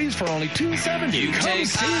 7-gallon trees for only $2.70. You take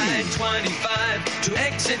I-25 to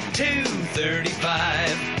exit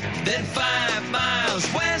 235, then 5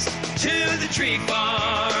 miles west to the Tree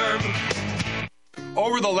Farm.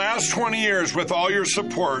 Over the last 20 years, with all your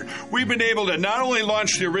support, we've been able to not only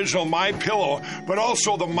launch the original MyPillow, but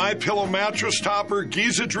also the MyPillow mattress topper,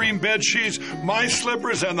 Giza Dream bed sheets, My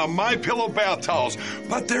Slippers, and the MyPillow bath towels.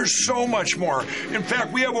 But there's so much more. In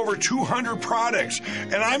fact, we have over 200 products,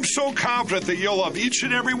 and I'm so confident that you'll love each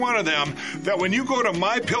and every one of them that when you go to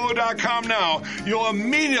MyPillow.com now, you'll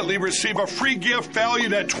immediately receive a free gift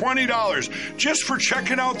valued at $20 just for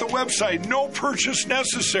checking out the website. No purchase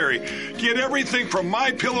necessary. Get everything from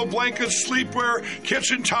MyPillow blankets, sleepwear,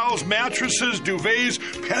 kitchen towels, mattresses, duvets,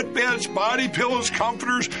 pet beds, body pillows,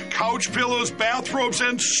 comforters, couch pillows, bathrobes,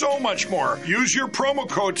 and so much more. Use your promo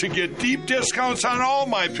code to get deep discounts on all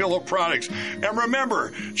MyPillow products. And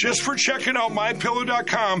remember, just for checking out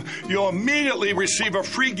MyPillow.com, you'll immediately receive a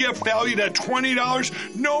free gift valued at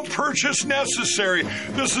 $20. No purchase necessary.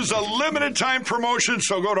 This is a limited time promotion,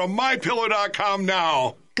 so go to MyPillow.com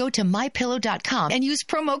now. Go to MyPillow.com and use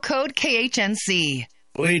promo code KHNC.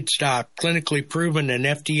 Bleed Stop, clinically proven and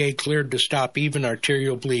FDA cleared to stop even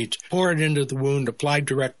arterial bleeds. Pour it into the wound, apply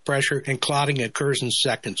direct pressure, and clotting occurs in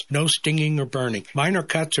seconds. No stinging or burning. Minor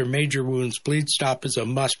cuts or major wounds, Bleed Stop is a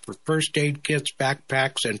must for first aid kits,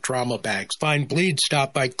 backpacks, and trauma bags. Find Bleed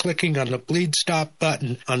Stop by clicking on the Bleed Stop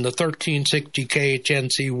button on the 1360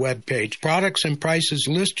 KHNC webpage. Products and prices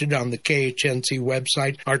listed on the KHNC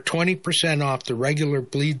website are 20% off the regular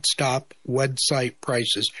Bleed Stop website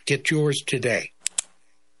prices. Get yours today.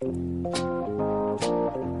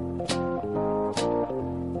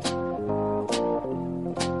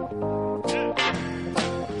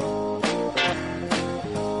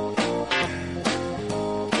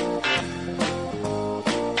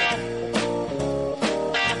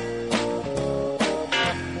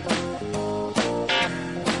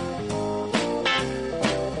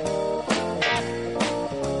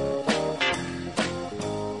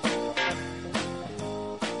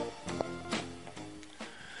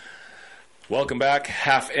 Welcome back.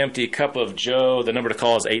 Half Empty Cup of Joe. The number to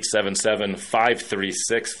call is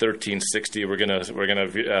 877-536-1360. We're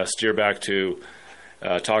gonna steer back to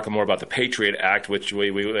talking more about the Patriot Act, which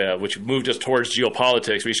which moved us towards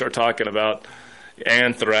geopolitics. We start talking about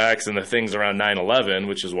anthrax and the things around 9/11,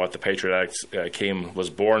 which is what the Patriot Act was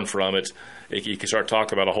born from. You can start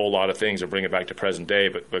talking about a whole lot of things or bring it back to present day.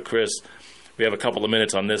 But Chris, we have a couple of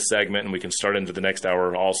minutes on this segment, and we can start into the next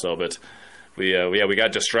hour also. But we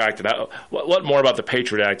got distracted. What more about the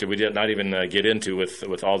Patriot Act did we not even get into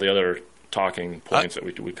with all the other talking points that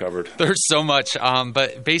we covered? There's so much,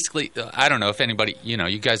 but basically, I don't know if anybody,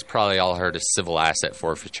 you guys probably all heard of civil asset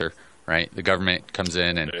forfeiture, right? The government comes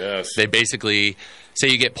in and they basically say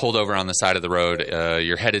you get pulled over on the side of the road,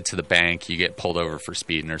 you're headed to the bank, you get pulled over for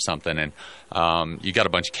speeding or something, and you got a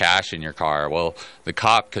bunch of cash in your car. Well, the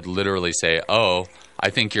cop could literally say, "Oh, I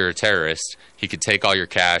think you're a terrorist." He could take all your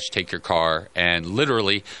cash, take your car, and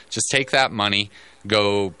literally just take that money,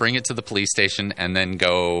 go bring it to the police station, and then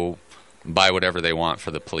go buy whatever they want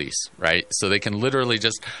for the police, right? So they can literally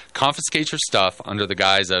just confiscate your stuff under the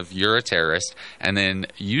guise of you're a terrorist and then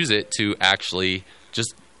use it to actually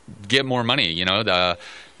just get more money,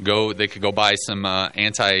 they could go buy some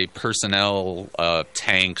anti-personnel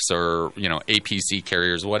tanks or, APC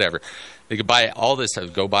carriers, whatever. They could buy all this,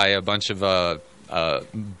 go buy a bunch of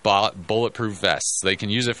bulletproof vests. They can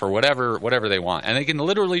use it for whatever they want, and they can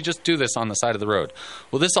literally just do this on the side of the road.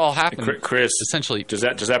 Well, this all happened. Chris, essentially, does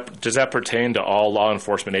that pertain to all law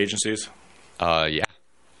enforcement agencies? Yeah.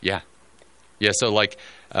 So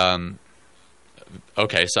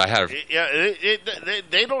okay. So I have.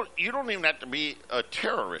 They don't. You don't even have to be a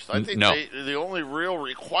terrorist. I think the only real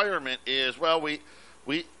requirement is we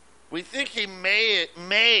think he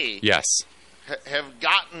may. Yes. Have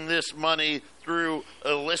gotten this money through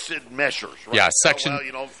illicit measures, right? Yeah, Section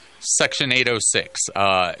 806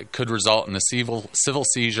 could result in the civil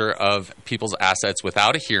seizure of people's assets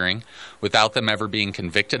without a hearing, without them ever being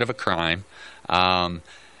convicted of a crime, and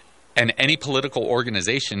any political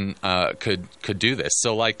organization could do this.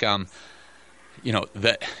 So, that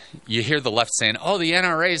you hear the left saying, "Oh, the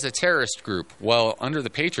NRA is a terrorist group." Well, under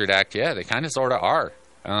the Patriot Act, yeah, they kind of sort of are.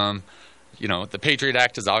 The Patriot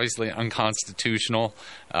Act is obviously unconstitutional.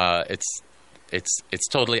 It's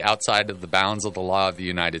totally outside of the bounds of the law of the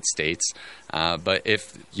United States. But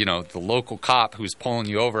if, the local cop who's pulling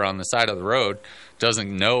you over on the side of the road doesn't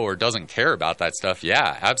know or doesn't care about that stuff,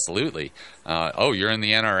 yeah, absolutely. Oh, you're in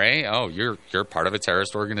the NRA? Oh, you're part of a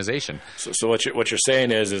terrorist organization. So what you're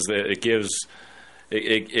saying is that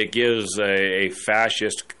it gives a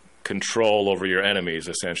fascist control over your enemies,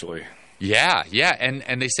 essentially. Yeah,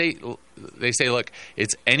 and they say, look,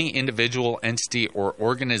 it's any individual, entity, or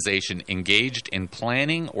organization engaged in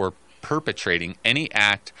planning or perpetrating any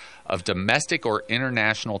act of domestic or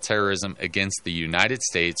international terrorism against the United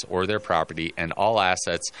States or their property and all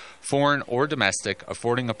assets, foreign or domestic,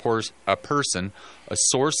 affording a person a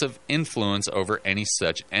source of influence over any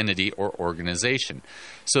such entity or organization.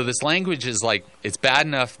 So this language is it's bad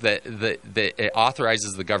enough that it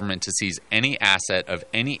authorizes the government to seize any asset of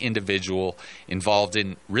any individual involved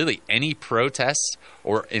in really any protests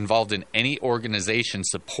or involved in any organization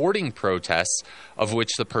supporting protests of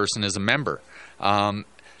which the person is a member.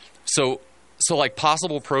 So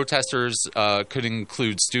possible protesters could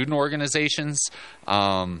include student organizations.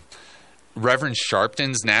 Reverend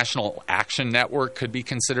Sharpton's National Action Network could be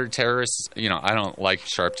considered terrorists. I don't like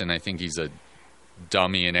Sharpton. I think he's a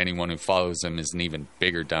dummy, and anyone who follows him is an even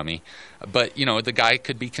bigger dummy. But the guy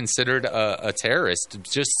could be considered a terrorist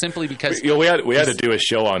just simply because we had to do a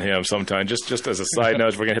show on him sometime. Just as a side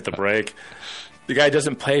note, we're gonna hit the break. The guy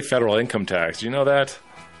doesn't pay federal income tax. Do you know that?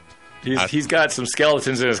 He's got some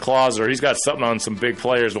skeletons in his closet, or he's got something on some big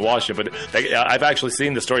players in Washington. But I've actually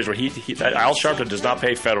seen the stories where Al Sharpton does not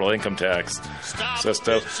pay federal income tax. So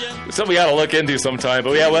something we got to look into sometime.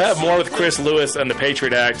 But we'll have more with Chris Lewis and the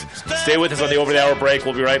Patriot Act. Stay with us on the over-the-hour break.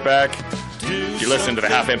 We'll be right back. You're listening to the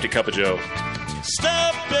Half Empty Cup of Joe.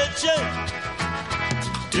 Stop bitching.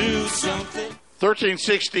 Do something.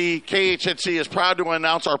 1360 KHNC is proud to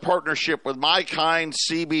announce our partnership with My Kind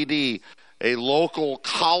CBD, a local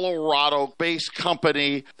Colorado-based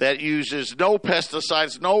company that uses no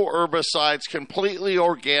pesticides, no herbicides, completely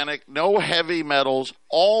organic, no heavy metals.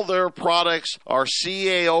 All their products are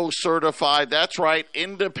CAO certified. That's right,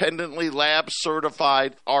 independently lab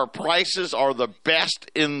certified. Our prices are the best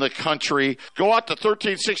in the country. Go out to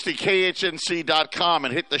 1360khnc.com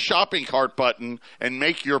and hit the shopping cart button and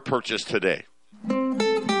make your purchase today.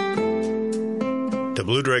 The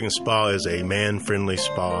Blue Dragon Spa is a man-friendly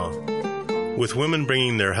spa With women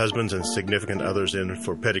bringing their husbands and significant others in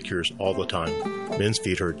for pedicures all the time, men's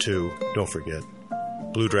feet hurt too, don't forget.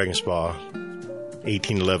 Blue Dragon Spa,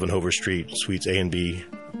 1811 Hover Street, Suites A and B,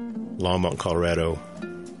 Longmont, Colorado,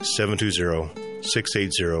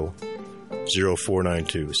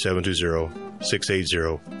 720-680-0492,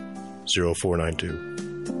 720-680-0492.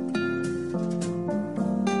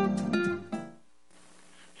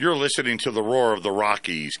 You're listening to the Roar of the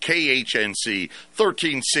Rockies, KHNC,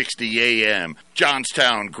 1360 AM,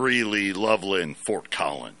 Johnstown, Greeley, Loveland, Fort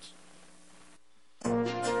Collins.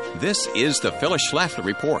 This is the Phyllis Schlafly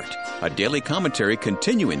Report, a daily commentary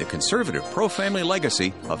continuing the conservative pro-family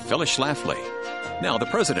legacy of Phyllis Schlafly. Now, the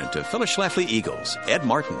president of Phyllis Schlafly Eagles, Ed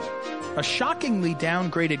Martin. A shockingly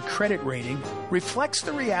downgraded credit rating reflects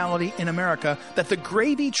the reality in America that the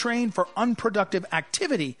gravy train for unproductive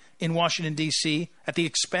activity in Washington, D.C., at the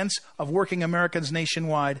expense of working Americans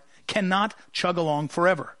nationwide, cannot chug along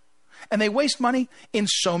forever. And they waste money in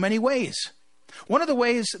so many ways. One of the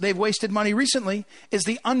ways they've wasted money recently is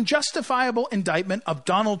the unjustifiable indictment of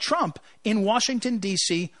Donald Trump in Washington,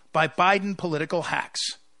 D.C. by Biden political hacks.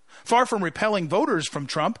 Far from repelling voters from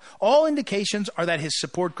Trump, all indications are that his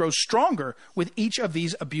support grows stronger with each of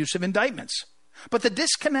these abusive indictments. But the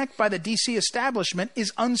disconnect by the D.C. establishment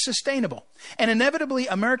is unsustainable, and inevitably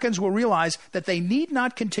Americans will realize that they need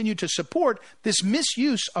not continue to support this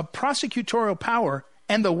misuse of prosecutorial power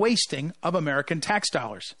and the wasting of American tax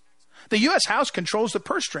dollars. The U.S. House controls the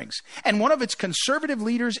purse strings, and one of its conservative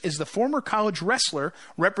leaders is the former college wrestler,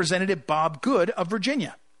 Representative Bob Good of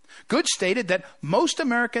Virginia. Good stated that most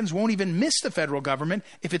Americans won't even miss the federal government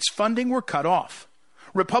if its funding were cut off.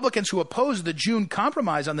 Republicans who opposed the June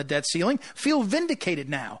compromise on the debt ceiling feel vindicated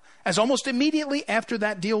now, as almost immediately after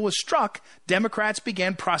that deal was struck, Democrats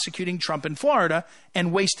began prosecuting Trump in Florida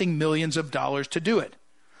and wasting millions of dollars to do it.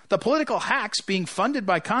 The political hacks being funded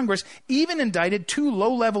by Congress even indicted 2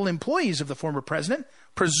 low-level employees of the former president,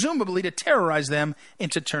 presumably to terrorize them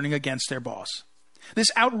into turning against their boss.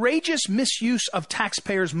 This outrageous misuse of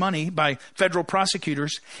taxpayers' money by federal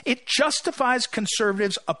prosecutors, it justifies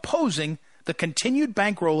conservatives opposing the continued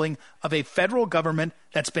bankrolling of a federal government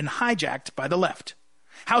that's been hijacked by the left.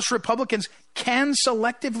 House Republicans can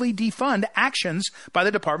selectively defund actions by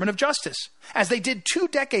the Department of Justice, as they did 2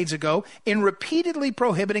 decades ago in repeatedly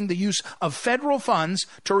prohibiting the use of federal funds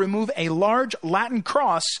to remove a large Latin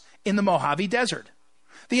cross in the Mojave Desert.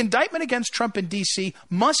 The indictment against Trump in D.C.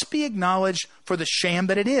 must be acknowledged for the sham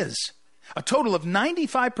that it is. A total of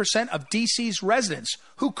 95% of D.C.'s residents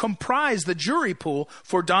who comprise the jury pool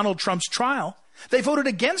for Donald Trump's trial, they voted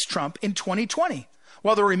against Trump in 2020,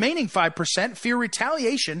 while the remaining 5% fear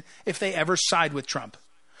retaliation if they ever side with Trump.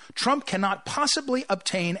 Trump cannot possibly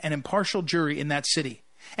obtain an impartial jury in that city,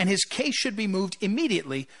 and his case should be moved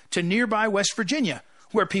immediately to nearby West Virginia,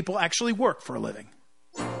 where people actually work for a living.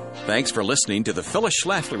 Thanks for listening to the Phyllis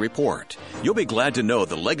Schlafly Report. You'll be glad to know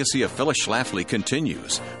the legacy of Phyllis Schlafly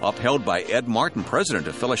continues, upheld by Ed Martin, president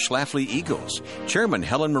of Phyllis Schlafly Eagles, Chairman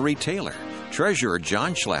Helen Marie Taylor, Treasurer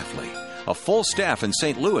John Schlafly, a full staff in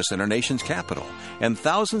St. Louis and our nation's capital, and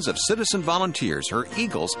thousands of citizen volunteers, her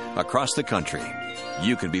Eagles, across the country.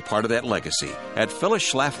 You can be part of that legacy at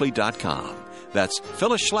phyllisschlafly.com. That's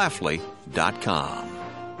phyllisschlafly.com.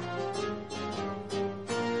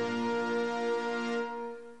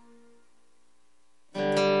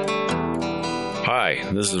 Hi,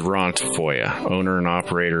 this is Ron Tafoya, owner and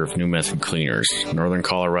operator of New Method Cleaners, Northern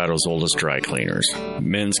Colorado's oldest dry cleaners.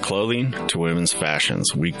 Men's clothing to women's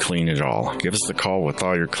fashions, we clean it all. Give us a call with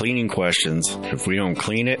all your cleaning questions. If we don't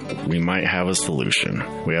clean it, we might have a solution.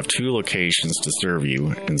 We have 2 locations to serve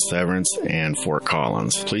you in Severance and Fort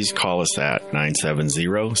Collins. Please call us at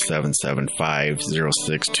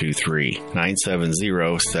 970-775-0623,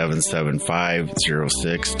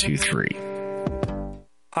 970-775-0623.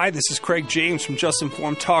 Hi, this is Craig James from Just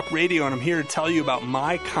Informed Talk Radio, and I'm here to tell you about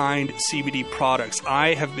My Kind CBD products.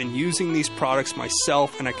 I have been using these products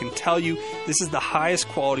myself, and I can tell you this is the highest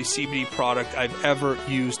quality CBD product I've ever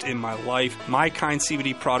used in my life. My Kind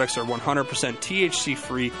CBD products are 100%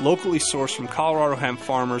 THC-free, locally sourced from Colorado hemp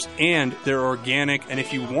farmers, and they're organic. And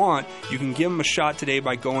if you want, you can give them a shot today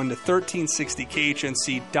by going to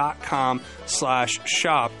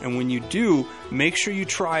 1360khnc.com/shop. And when you do, make sure you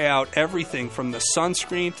try out everything from the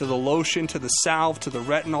sunscreen to the lotion to the salve to the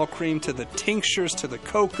retinol cream to the tinctures to the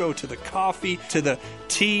cocoa to the coffee to the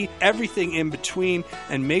tea, everything in between.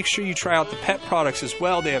 And make sure you try out the pet products as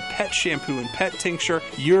well. They have pet shampoo and pet tincture.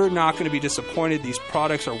 You're not going to be disappointed. These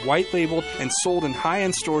products are white labeled and sold in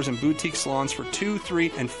high-end stores and boutique salons for 2,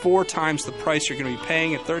 3, and 4 times the price you're going to be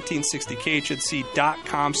paying at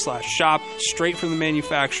 1360khnc.com/shop, straight from the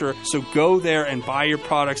manufacturer. So go there and buy your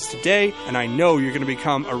products today, and I know you're going to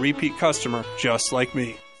become a repeat customer just like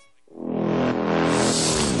me.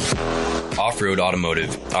 Off-Road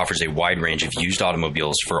Automotive offers a wide range of used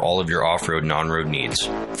automobiles for all of your off-road and on-road needs.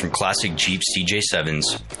 From classic Jeep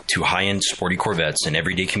CJ7s to high-end sporty Corvettes and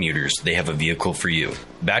everyday commuters, they have a vehicle for you.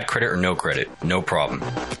 Bad credit or no credit, no problem.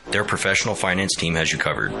 Their professional finance team has you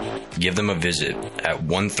covered. Give them a visit at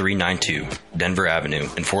 1392 Denver Avenue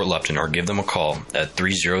in Fort Lupton, or give them a call at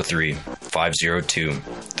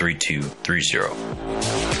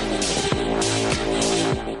 303-502-3230.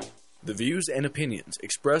 The views and opinions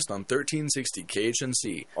expressed on 1360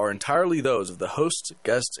 KHNC are entirely those of the hosts,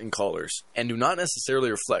 guests, and callers, and do not necessarily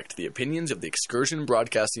reflect the opinions of the Excursion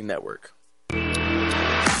Broadcasting Network.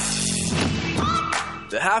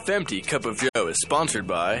 The Half-Empty Cup of Joe is sponsored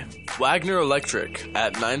by Wagner Electric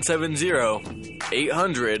at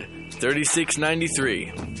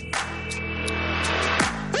 970-800-3693.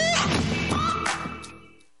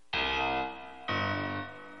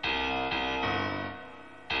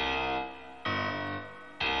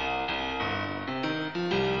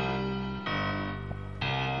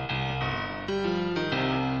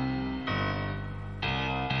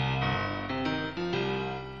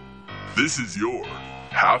 This is your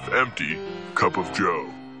half-empty cup of Joe.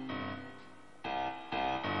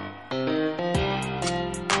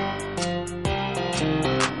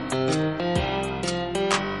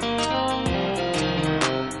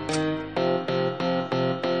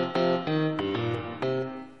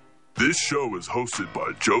 This show is hosted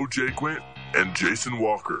by Joe Jaquint and Jason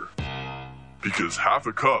Walker, because half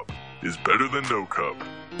a cup is better than no cup.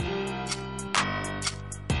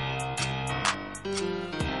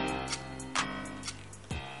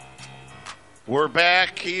 We're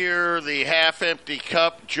back here, the half-empty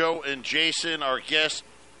cup. Joe and Jason, our guest,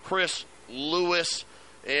 Chris Lewis.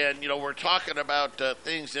 And, we're talking about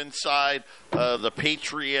things inside the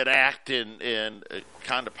Patriot Act and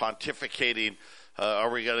kind of pontificating. Are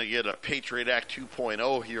we going to get a Patriot Act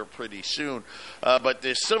 2.0 here pretty soon? But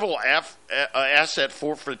the civil asset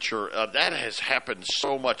forfeiture, that has happened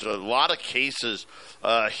so much. A lot of cases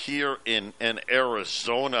here in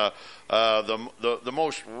Arizona. The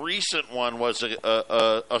most recent one was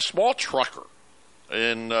a small trucker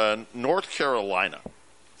in North Carolina.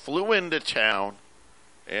 Flew into town,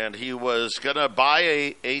 and he was going to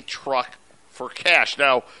buy a truck for cash.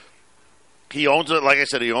 Now, he owns it. Like I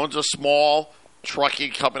said, he owns a small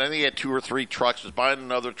trucking company. I think he had 2 or 3 trucks. Was buying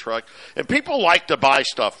another truck, and people like to buy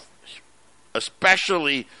stuff,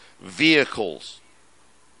 especially vehicles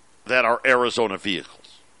that are Arizona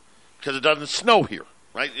vehicles, because it doesn't snow here,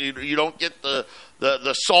 right? You don't get the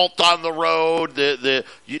salt on the road. The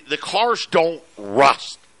cars don't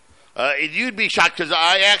rust. And you'd be shocked, because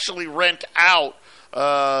I actually rent out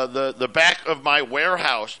the back of my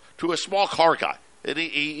warehouse to a small car guy, and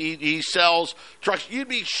he sells trucks. You'd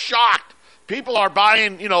be shocked. People are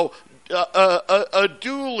buying, a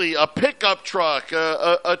dually, a pickup truck,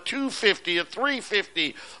 a 250, a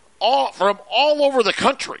 350, from all over the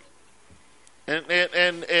country, and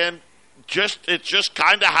it's just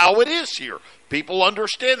kind of how it is here. People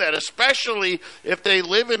understand that, especially if they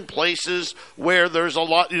live in places where there's a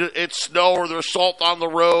lot, it's snow or there's salt on the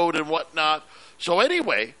road and whatnot. So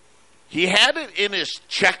anyway, he had it in his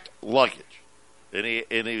checked luggage. And he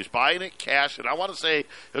was buying it cash, and I want to say it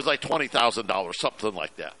was like $20,000, something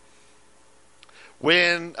like that.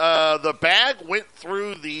 When the bag went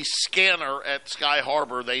through the scanner at Sky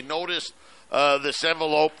Harbor, they noticed this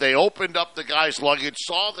envelope. They opened up the guy's luggage,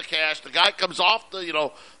 saw the cash. The guy comes off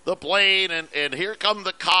the plane, and here come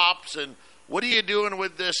the cops. And what are you doing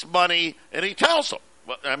with this money? And he tells them,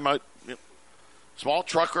 I'm a small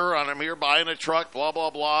trucker, and I'm here buying a truck, blah, blah,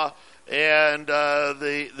 blah. And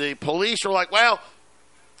the police are like, well,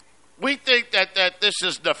 we think that this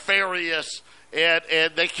is nefarious, and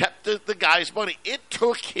they kept the guy's money. It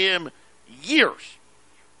took him years.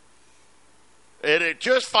 And it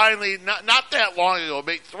just finally, not that long ago,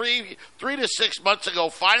 maybe 3 to 6 months ago,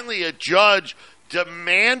 finally a judge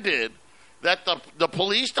demanded that the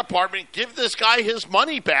police department give this guy his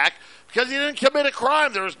money back, because he didn't commit a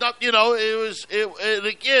crime. There was not, and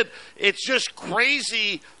again, it's just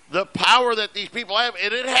crazy the power that these people have,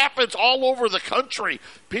 and it happens all over the country.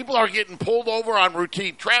 People are getting pulled over on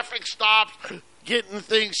routine traffic stops, getting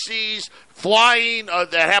things seized, flying.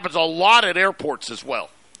 That happens a lot at airports as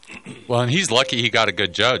well. Well, and he's lucky he got a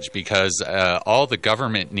good judge, because all the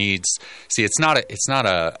government needs. See, it's not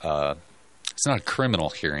a criminal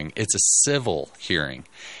hearing; it's a civil hearing,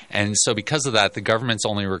 and so because of that, the government's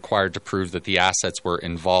only required to prove that the assets were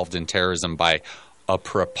involved in terrorism by a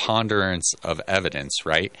preponderance of evidence,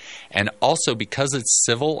 right? And also, because it's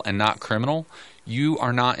civil and not criminal, you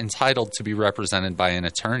are not entitled to be represented by an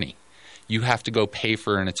attorney. You have to go pay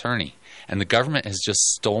for an attorney. And the government has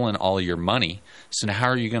just stolen all your money, so now how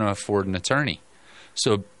are you going to afford an attorney?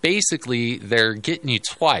 So basically, they're getting you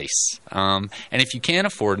twice. And if you can't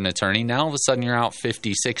afford an attorney, now all of a sudden you're out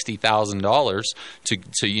 $50,000, $60,000 to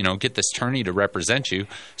get this attorney to represent you,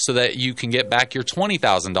 so that you can get back your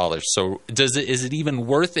 $20,000. So is it even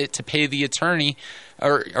worth it to pay the attorney,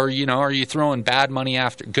 or are you throwing bad money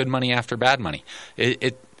after good money after bad money?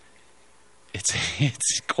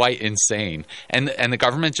 It's quite insane, and the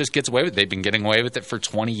government just gets away with it. They've been getting away with it for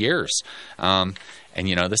 20 years, and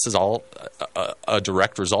this is all a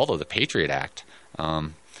direct result of the Patriot Act.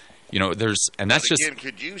 Could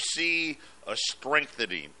you see a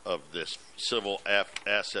strengthening of this civil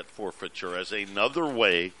asset forfeiture as another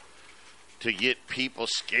way to get people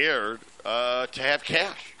scared to have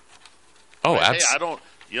cash? Oh, absolutely. Hey, I don't.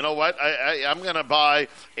 You know what? I'm going to buy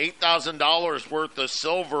 $8,000 worth of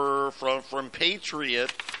silver from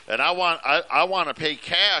Patriot, and I want to pay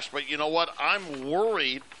cash. But you know what? I'm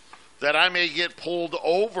worried that I may get pulled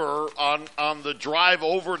over on the drive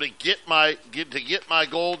over to get my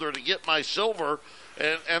gold or to get my silver,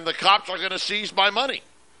 and the cops are going to seize my money.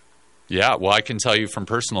 Yeah, well, I can tell you from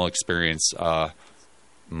personal experience.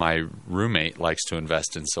 My roommate likes to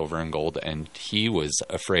invest in silver and gold, and he was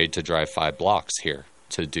afraid to drive 5 blocks here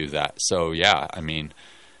to do that. So yeah, I mean,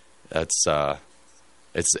 that's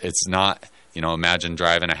it's not, imagine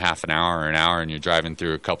driving a half an hour or an hour and you're driving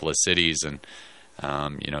through a couple of cities and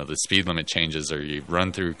the speed limit changes, or you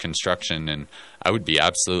run through construction, and I would be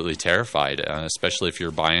absolutely terrified, especially if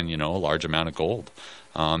you're buying a large amount of gold.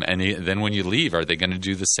 Then when you leave, are they going to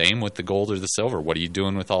do the same with the gold or the silver? What are you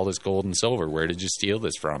doing with all this gold and silver? Where did you steal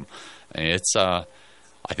this from? I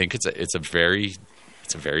think it's a very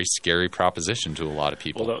scary proposition to a lot of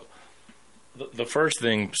people. Well, the first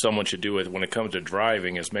thing someone should do when it comes to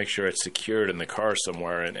driving is make sure it's secured in the car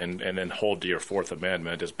somewhere, and then hold to your Fourth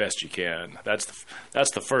Amendment as best you can. That's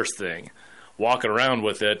the first thing. Walking around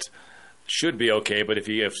with it should be okay, but if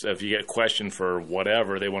you get questioned for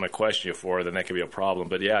whatever they want to question you for, then that could be a problem.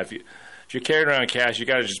 But yeah, if you're carrying around cash, you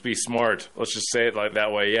got to just be smart. Let's just say it like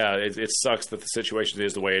that way. Yeah, it sucks that the situation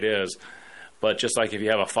is the way it is. But just like if you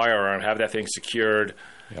have a firearm, have that thing secured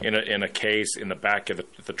in a case in the back of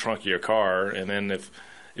the trunk of your car. And then if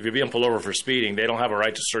you're being pulled over for speeding, they don't have a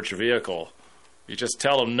right to search your vehicle. You just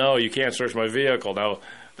tell them, no, you can't search my vehicle. Now,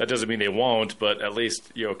 that doesn't mean they won't, but at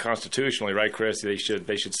least constitutionally, right, Chris? They should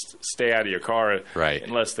stay out of your car, right,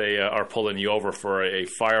 unless they are pulling you over for a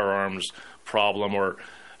firearms problem, or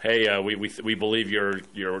hey, we believe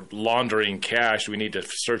you're laundering cash. We need to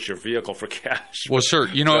search your vehicle for cash. Well, sure.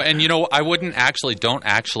 I don't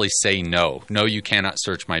actually say no. No, you cannot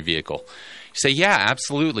search my vehicle. You say, yeah,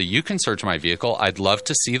 absolutely. You can search my vehicle. I'd love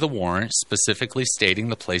to see the warrant specifically stating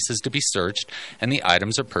the places to be searched and the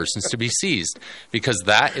items or persons to be seized, because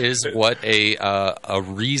that is what a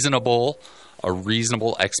reasonable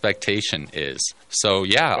expectation is. So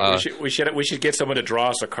yeah, we should get someone to draw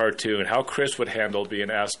us a cartoon how Chris would handle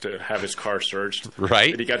being asked to have his car searched.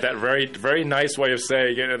 Right? And he got that very, very nice way of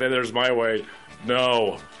saying it, and then there's my way.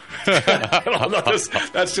 No. That's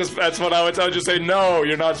what I would tell you. Just say, no,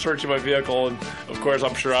 you're not searching my vehicle. And of course,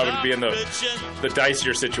 I'm sure I would be in the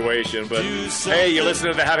dicier situation. But hey, you're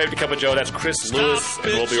listening to the Half Empty Cup of Joe. That's Chris Lewis, and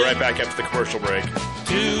we'll be right back after the commercial break.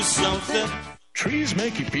 Do something. Trees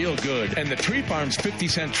make you feel good, and the Tree Farms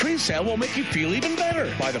 50-cent tree sale will make you feel even better.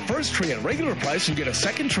 Buy the first tree at regular price and get a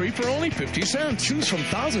second tree for only 50 cents. Choose from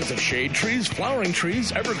thousands of shade trees, flowering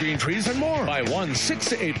trees, evergreen trees, and more. Buy one 6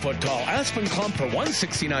 to 8 foot tall aspen clump for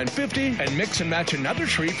 $169.50 and mix and match another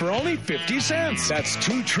tree for only 50 cents. That's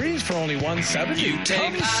 2 trees for only $170. You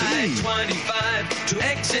take I-25 to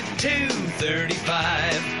exit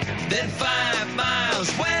 235, then 5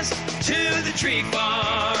 miles west to the Tree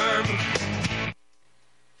Farm.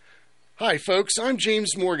 Hi, folks. I'm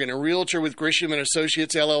James Morgan, a realtor with Grisham &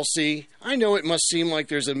 Associates, LLC. I know it must seem like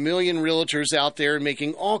there's a million realtors out there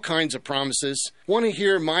making all kinds of promises. Want to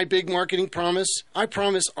hear my big marketing promise? I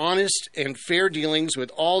promise honest and fair dealings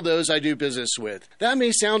with all those I do business with. That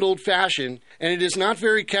may sound old-fashioned, and it is not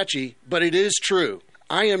very catchy, but it is true.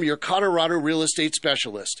 I am your Colorado real estate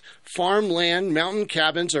specialist. Farmland, mountain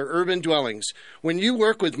cabins, or urban dwellings. When you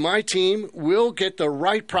work with my team, we'll get the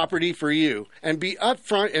right property for you and be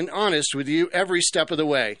upfront and honest with you every step of the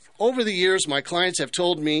way. Over the years, my clients have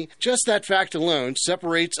told me just that fact alone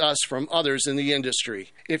separates us from others in the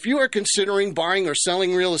industry. If you are considering buying or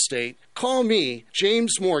selling real estate, call me,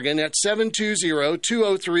 James Morgan, at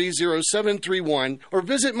 720-203-0731 or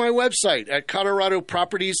visit my website at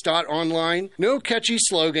coloradoproperties.online. No catchy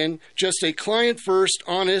slogan, just a client-first,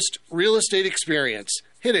 honest real estate experience.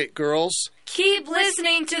 Hit it, girls. Keep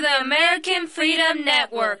listening to the American Freedom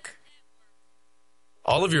Network.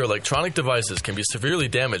 All of your electronic devices can be severely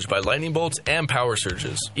damaged by lightning bolts and power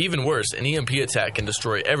surges. Even worse, an EMP attack can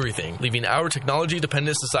destroy everything, leaving our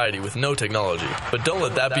technology-dependent society with no technology. But don't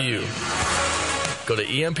let that be you. Go to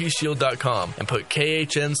EMPShield.com and put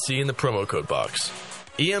KHNC in the promo code box.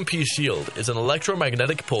 EMP Shield is an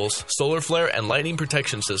electromagnetic pulse, solar flare, and lightning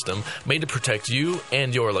protection system made to protect you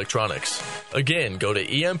and your electronics. Again, go to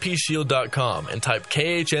EMPShield.com and type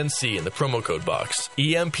KHNC in the promo code box.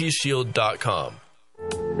 EMPShield.com.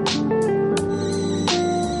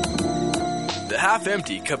 The Half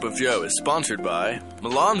Empty Cup of Joe is sponsored by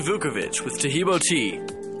Milan Vukovic with Tahibo Tea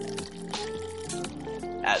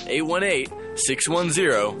at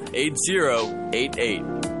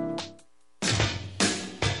 818-610-8088.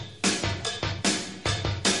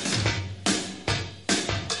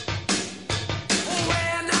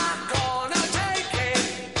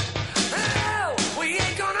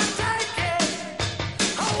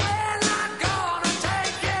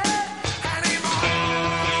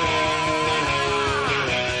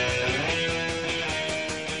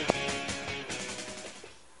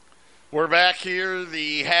 We're back here,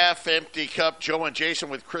 the half-empty cup. Joe and Jason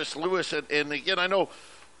with Chris Lewis, and again, I know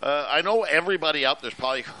everybody out there's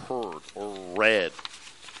probably heard or read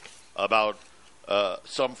about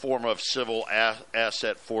some form of civil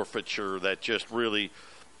asset forfeiture that just really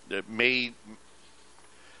made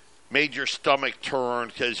your stomach turn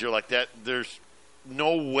because you're like that. There's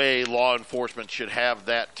no way law enforcement should have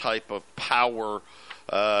that type of power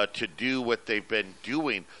to do what they've been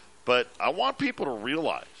doing. But I want people to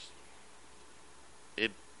realize.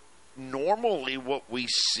 Normally what we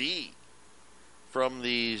see from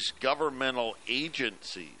these governmental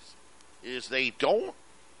agencies is they don't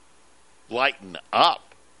lighten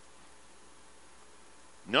up.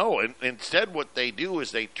 No, and instead what they do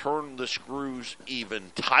is they turn the screws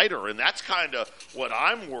even tighter, and that's kind of what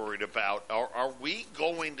I'm worried about. Are we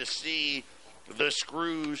going to see the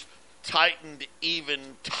screws tightened even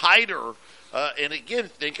tighter? And again,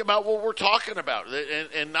 think about what we're talking about,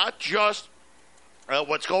 and not just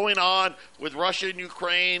what's going on with Russia and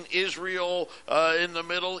Ukraine, Israel, in the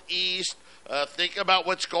Middle East. Think about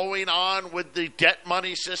what's going on with the debt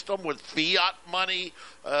money system, with fiat money,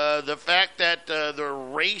 the fact that they're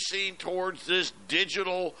racing towards this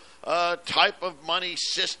digital type of money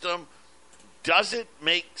system. Does it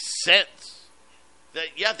make sense that,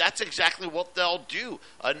 yeah, that's exactly what they'll do?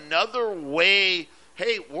 Another way,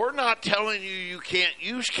 hey, we're not telling you can't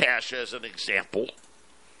use cash as an example.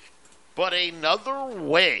 But another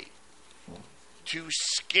way to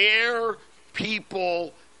scare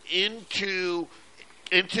people into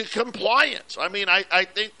compliance. I mean, I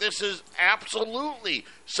think this is absolutely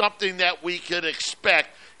something that we could expect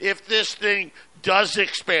if this thing does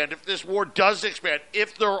expand, if this war does expand,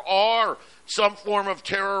 if there are some form of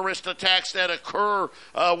terrorist attacks that occur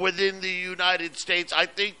within the United States. I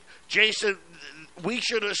think, Jason, we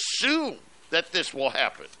should assume that this will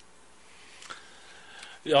happen.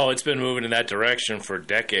 Oh, it's been moving in that direction for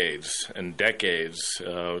decades and decades.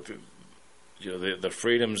 The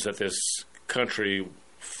freedoms that this country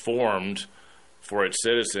formed for its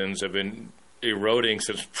citizens have been eroding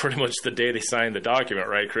since pretty much the day they signed the document,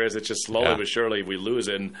 right, Chris? It's just slowly but surely we lose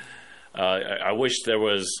it. And I wish there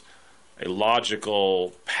was a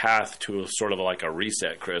logical path to sort of like a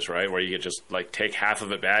reset, Chris, right, where you could just like take half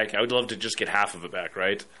of it back. I would love to just get half of it back,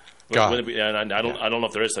 right? And I don't know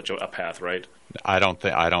if there is such a path, right? I don't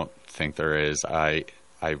think there is. I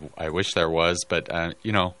wish there was, but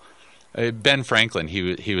Ben Franklin,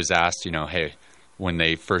 he was asked, hey, when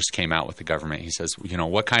they first came out with the government, he says,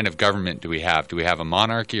 what kind of government do we have? Do we have a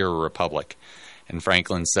monarchy or a republic? And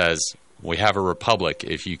Franklin says, we have a republic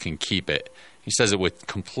if you can keep it. He says it with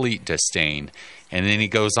complete disdain, and then he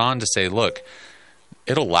goes on to say, look,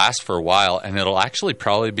 it'll last for a while, and it'll actually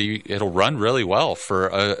it'll run really well for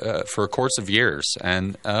a course of years,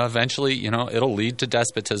 and eventually, it'll lead to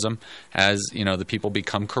despotism as the people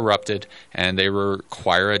become corrupted and they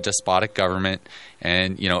require a despotic government,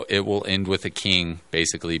 and it will end with a king,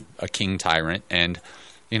 basically a king tyrant, and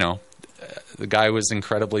the guy was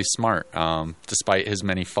incredibly smart, despite his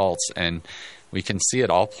many faults. And we can see it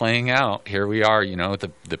all playing out. Here we are,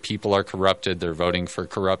 the people are corrupted. They're voting for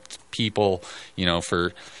corrupt people,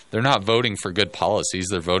 they're not voting for good policies.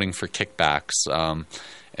 They're voting for kickbacks.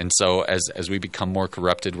 And so as we become more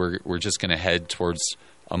corrupted, we're just going to head towards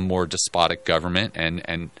a more despotic government.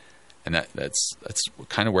 And that's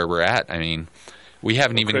kind of where we're at. I mean, we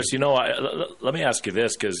haven't even. Chris, let me ask you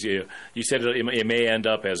this, because you said it may end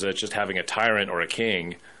up as just having a tyrant or a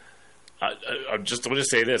king. I'll just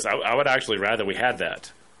say this: I would actually rather we had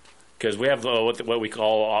that, because we have what we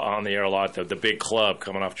call on the air a lot the big club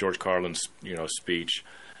coming off George Carlin's speech.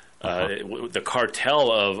 The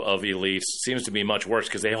cartel of elites seems to be much worse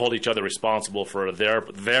because they hold each other responsible for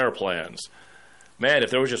their plans. Man,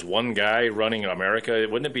 if there was just one guy running America,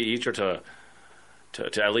 wouldn't it be easier to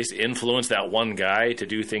at least influence that one guy to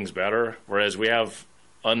do things better? Whereas we have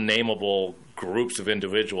unnameable groups of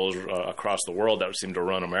individuals across the world that seem to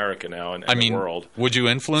run America now and the world. Would you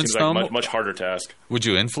influence them? Like much harder task. Would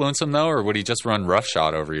you influence him, though, or would he just run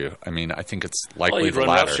roughshod over you? I mean, I think it's likely he'd the run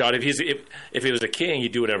latter. Roughshod. If he was a king,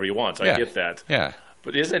 he'd do whatever he wants. I get that. Yeah.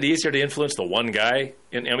 But isn't it easier to influence the one guy?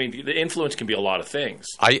 And I mean, the influence can be a lot of things.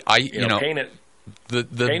 The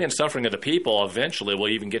pain and suffering of the people eventually will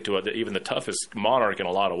even get to even the toughest monarch in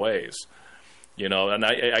a lot of ways. And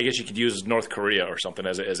I guess you could use North Korea or something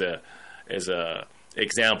as a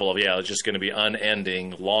example of it's just going to be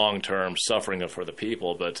unending, long-term suffering for the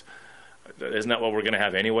people. But isn't that what we're going to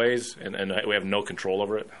have anyways? And we have no control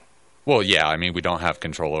over it. Well, yeah. I mean, we don't have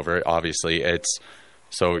control over it. Obviously,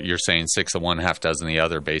 so you're saying 6 of one, half dozen the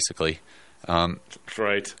other, basically.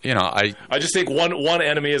 Right. I just think one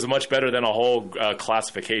enemy is much better than a whole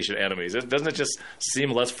classification of enemies. Doesn't it just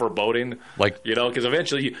seem less foreboding? Because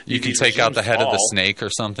eventually you can take out the head of the snake or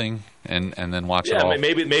something, and then watch it all.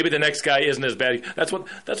 Maybe the next guy isn't as bad. That's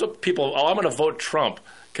what people. I'm going to vote Trump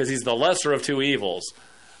because he's the lesser of two evils.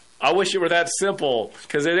 I wish it were that simple,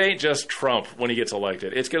 because it ain't just Trump when he gets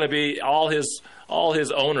elected. It's going to be all his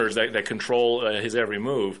owners that control his every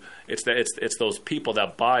move. It's those people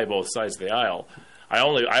that buy both sides of the aisle.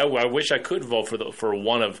 I wish I could vote for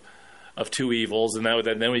one of two evils, and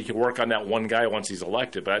then we can work on that one guy once he's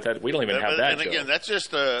elected. But we don't even have that. And again, that's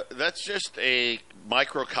just a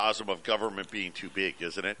microcosm of government being too big,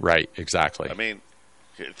 isn't it? Right. Exactly. I mean,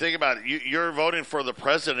 think about it. You're voting for the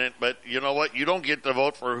president, but you know what? You don't get to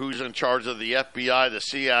vote for who's in charge of the FBI, the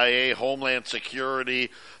CIA, Homeland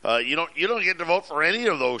Security. You don't get to vote for any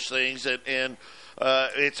of those things, and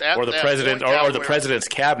it's at or the president or the president's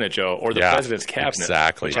cabinet, Joe, or the president's cabinet,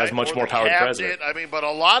 exactly, which has much more power than the president. I mean, but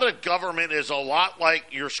a lot of government is a lot like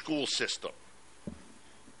your school system.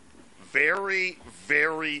 Very,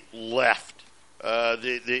 very left.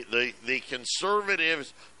 The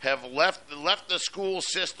conservatives have left the school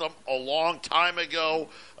system a long time ago,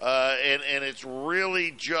 and it's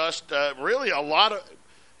really just really a lot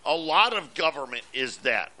of government is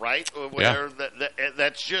that, right? Where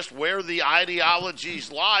that's just where the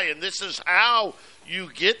ideologies lie, and this is how you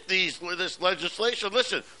get this legislation.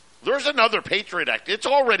 Listen, there's another Patriot Act. It's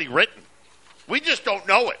already written. We just don't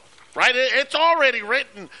know it. Right, it's already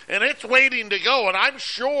written and it's waiting to go. And I'm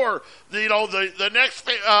sure the next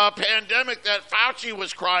pandemic that Fauci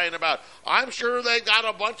was crying about, I'm sure they got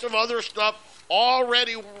a bunch of other stuff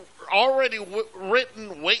already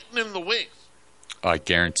written, waiting in the wings. I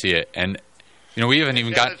guarantee it. And we haven't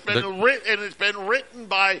even got. It's been written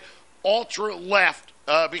by ultra left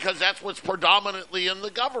because that's what's predominantly in the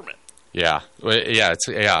government. Yeah,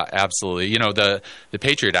 absolutely. The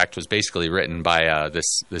Patriot Act was basically written by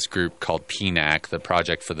this group called PNAC, the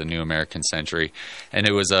Project for the New American Century, and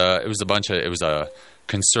it was a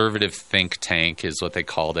conservative think tank, is what they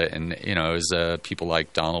called it, and it was people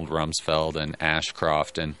like Donald Rumsfeld and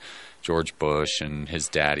Ashcroft and George Bush and his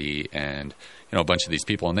daddy and a bunch of these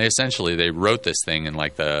people, and they wrote this thing in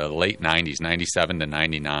like the late 90s, 97 to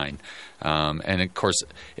 99. And of course,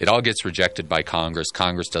 it all gets rejected by Congress.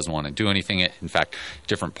 Congress doesn't want to do anything. In fact,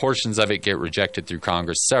 different portions of it get rejected through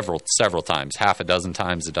Congress several times, half a dozen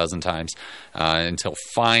times, until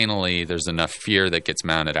finally there's enough fear that gets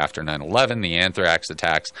mounted after 9/11, the anthrax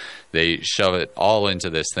attacks. They shove it all into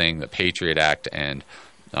this thing, the Patriot Act, and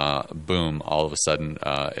boom, all of a sudden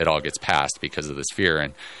it all gets passed because of this fear.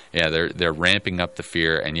 And they're ramping up the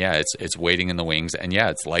fear, and it's waiting in the wings, and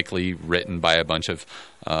it's likely written by a bunch of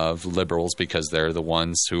liberals because they're the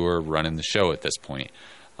ones who are running the show at this point.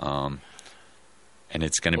 And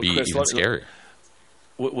it's going to be Chris, even scarier.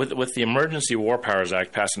 With the Emergency War Powers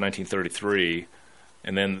Act passed in 1933,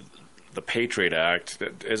 and then the Patriot Act,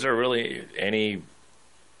 is there really any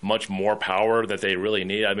much more power that they really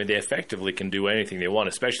need. I mean, they effectively can do anything they want,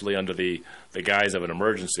 especially under the guise of an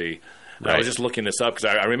emergency. Right. I was just looking this up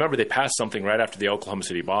because I remember they passed something right after the Oklahoma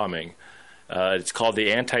City bombing. It's called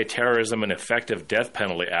the Anti-Terrorism and Effective Death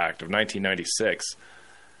Penalty Act of 1996.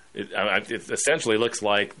 It essentially looks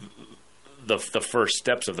like the first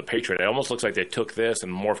steps of the Patriot Act. It almost looks like they took this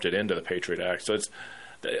and morphed it into the Patriot Act. So it's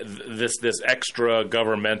this extra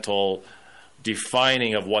governmental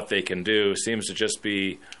defining of what they can do seems to just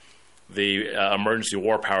be the Emergency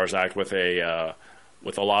War Powers Act with a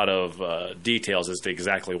lot of details as to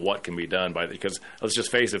exactly what can be done because let's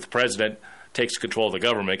just face it, if the president takes control of the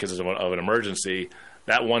government because of an emergency,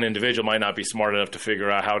 that one individual might not be smart enough to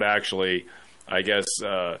figure out how to actually, I guess,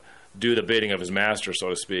 do the bidding of his master, so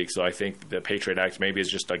to speak. So I think the Patriot Act maybe is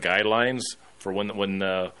just a guidelines for when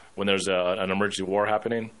there's an emergency war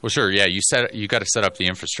happening. Well, sure, yeah. You got to set up the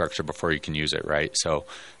infrastructure before you can use it, right? So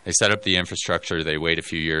they set up the infrastructure. They wait a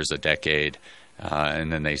few years, a decade,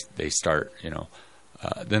 and then they start,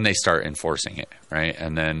 then they start enforcing it, right?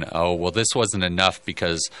 And then, this wasn't enough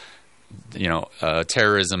because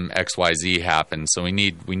terrorism XYZ happened, so we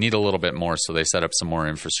need a little bit more. So they set up some more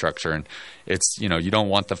infrastructure, and it's you don't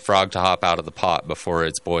want the frog to hop out of the pot before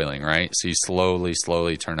it's boiling, right? So you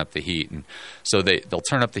slowly turn up the heat, and so they'll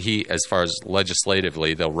turn up the heat as far as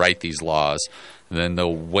legislatively. They'll write these laws, and then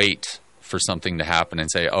they'll wait for something to happen and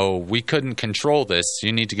say, "Oh, we couldn't control this.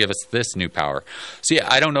 You need to give us this new power." So yeah,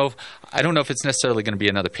 I don't know if it's necessarily going to be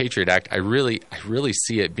another Patriot Act. I really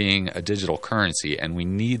see it being a digital currency, and we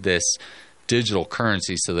need this digital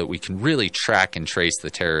currency so that we can really track and trace the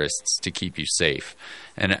terrorists to keep you safe.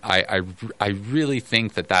 And I really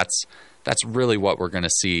think that's really what we're going to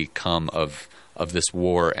see come of this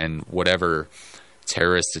war and whatever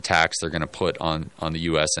terrorist attacks they're going to put on the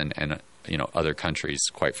U.S. and other countries,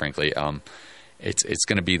 quite frankly. It's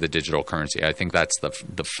going to be the digital currency. I think that's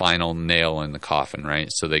the final nail in the coffin, right?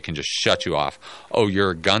 So they can just shut you off. Oh,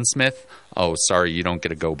 you're a gunsmith? Oh, sorry, you don't get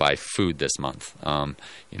to go buy food this month.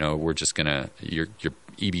 We're just going to your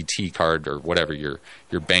EBT card or whatever, your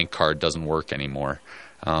bank card doesn't work anymore.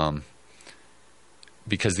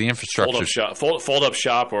 Because the infrastructure... Fold up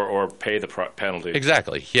shop or pay the penalty.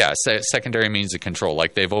 Exactly, yeah. Secondary means of control,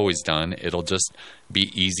 like they've always done. It'll just be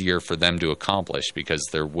easier for them to accomplish because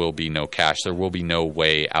there will be no cash. There will be no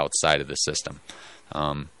way outside of the system.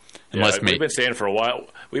 We've been saying for a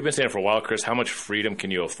while, Chris, how much freedom can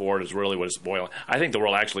you afford is really what it's boiling. I think the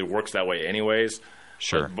world actually works that way anyways.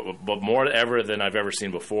 Sure. But more ever than I've ever seen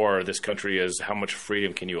before, this country is how much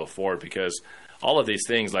freedom can you afford, because all of these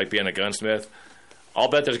things, like being a gunsmith, I'll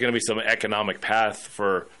bet there's going to be some economic path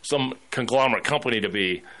for some conglomerate company to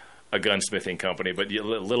be a gunsmithing company, but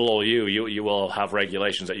little old you will have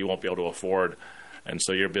regulations that you won't be able to afford, and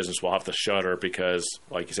so your business will have to shutter because,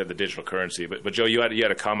 like you said, the digital currency. But Joe, you had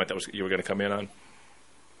a comment you were going to come in on.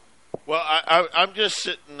 Well, I'm just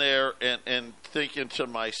sitting there and thinking to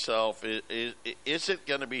myself, is it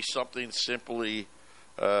going to be something simply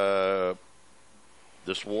this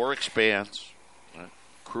war expands?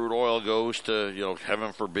 Crude oil goes to,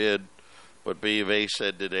 heaven forbid, what B of A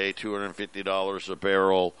said today, $250 a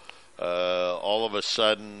barrel. All of a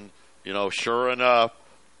sudden, sure enough,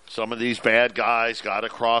 some of these bad guys got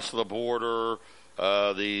across the border.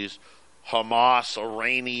 These Hamas,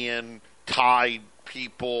 Iranian-tied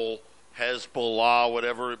people, Hezbollah,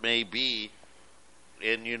 whatever it may be.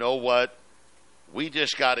 And you know what? We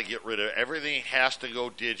just got to get rid of it. Everything has to go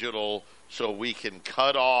digital so we can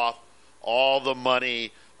cut off all the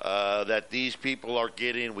money that these people are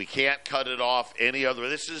getting. We can't cut it off any other.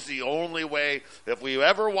 This is the only way. If we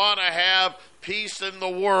ever want to have peace in the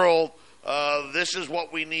world, this is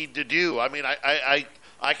what we need to do. I mean, I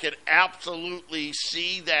can absolutely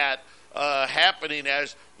see that happening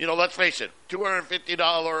as, let's face it,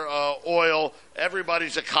 $250 oil,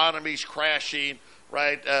 everybody's economy's crashing,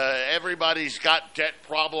 right? Everybody's got debt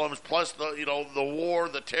problems, plus the war,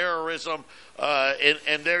 the terrorism,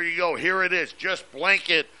 and there you go. Here it is, just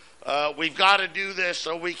blanket. We've got to do this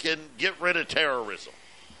so we can get rid of terrorism.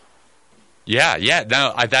 Yeah.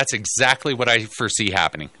 No, that's exactly what I foresee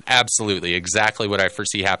happening. Absolutely, exactly what I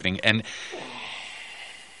foresee happening. And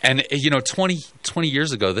 20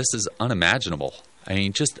 years ago, this is unimaginable. I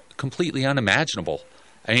mean, just completely unimaginable.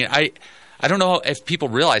 I mean, I don't know if people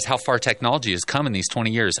realize how far technology has come in these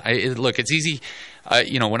 20 years. Look, it's easy.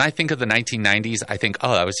 When I think of the 1990s, I think,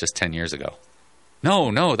 oh, that was just 10 years ago.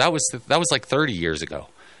 No, that was like 30 years ago.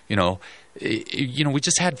 We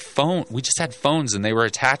just had phones, and they were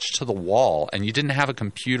attached to the wall, and you didn't have a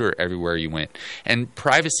computer everywhere you went. And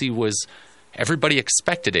privacy was, everybody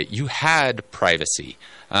expected it. You had privacy,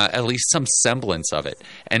 at least some semblance of it.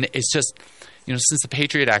 And it's just, since the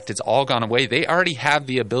Patriot Act, it's all gone away. They already have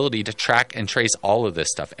the ability to track and trace all of this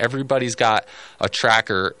stuff. Everybody's got a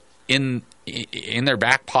tracker in their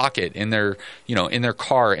back pocket, in their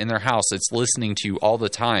car, in their house. It's listening to you all the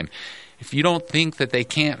time. If you don't think that they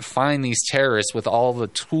can't find these terrorists with all the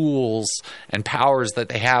tools and powers that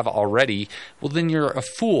they have already, well, then you're a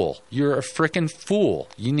fool. You're a frickin' fool.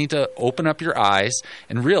 You need to open up your eyes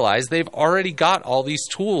and realize they've already got all these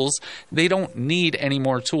tools. They don't need any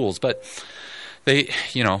more tools. But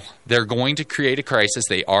they're going to create a crisis.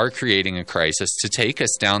 They are creating a crisis to take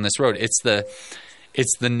us down this road. It's the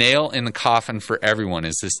nail in the coffin for everyone,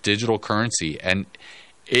 is this digital currency. And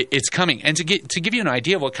it's coming. And to give you an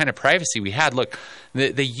idea of what kind of privacy we had, look,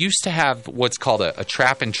 they used to have what's called a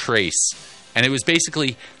trap and trace. And it was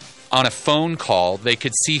basically on a phone call, they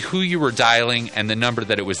could see who you were dialing and the number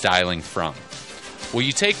that it was dialing from. Well,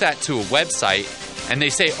 you take that to a website and they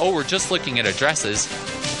say, oh, we're just looking at addresses.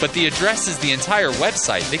 But the address is the entire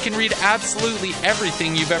website. They can read absolutely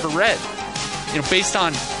everything you've ever read. Based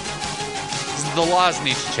on the laws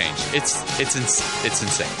need to change. It's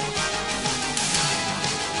insane.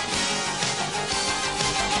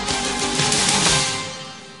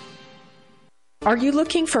 Are you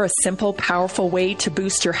looking for a simple, powerful way to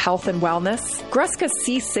boost your health and wellness? Gruska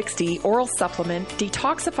C60 oral supplement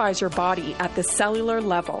detoxifies your body at the cellular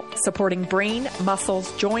level, supporting brain,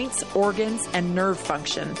 muscles, joints, organs, and nerve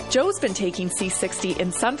function. Joe's been taking C60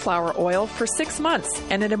 in sunflower oil for 6 months,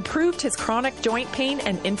 and it improved his chronic joint pain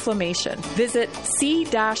and inflammation. Visit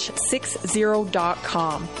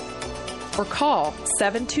c-60.com. or call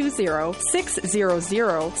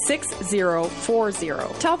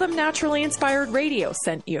 720-600-6040. Tell them Naturally Inspired Radio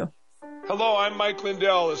sent you. Hello, I'm Mike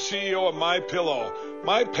Lindell, the CEO of MyPillow.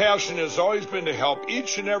 My passion has always been to help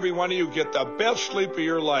each and every one of you get the best sleep of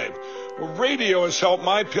your life. Well, radio has helped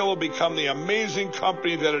MyPillow become the amazing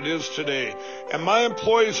company that it is today. And my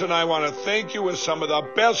employees and I want to thank you with some of the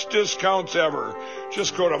best discounts ever.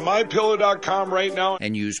 Just go to MyPillow.com right now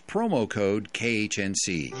and use promo code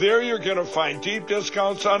KHNC. There you're going to find deep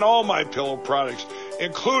discounts on all MyPillow products,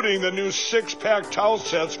 including the new 6-pack towel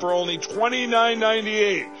sets for only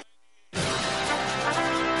 $29.98.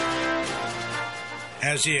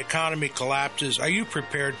 As the economy collapses, are you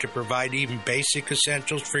prepared to provide even basic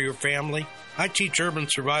essentials for your family? I teach urban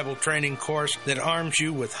survival training course that arms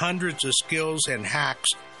you with hundreds of skills and hacks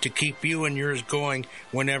to keep you and yours going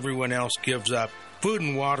when everyone else gives up. Food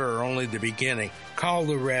and water are only the beginning. Call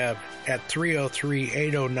the Rev at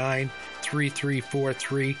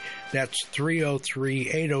 303-809-3343. That's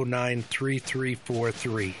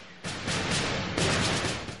 303-809-3343.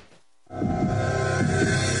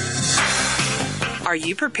 Are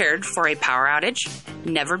you prepared for a power outage?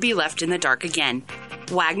 Never be left in the dark again.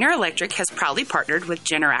 Wagner Electric has proudly partnered with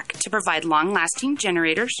Generac to provide long-lasting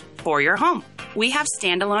generators for your home. We have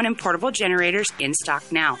standalone and portable generators in stock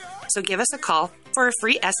now, so give us a call for a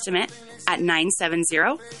free estimate at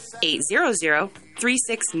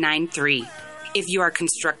 970-800-3693. If you are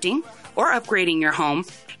constructing or upgrading your home,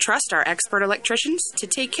 trust our expert electricians to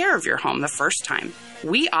take care of your home the first time.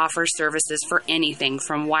 We offer services for anything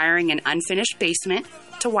from wiring an unfinished basement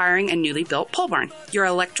to wiring a newly built pole barn. Your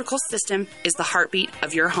electrical system is the heartbeat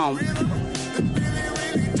of your home.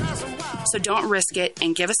 So don't risk it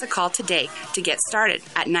and give us a call today to get started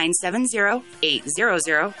at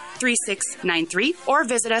 970-800-3693 or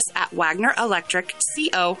visit us at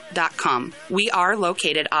WagnerElectricCO.com. We are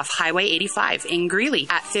located off Highway 85 in Greeley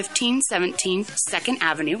at 1517 2nd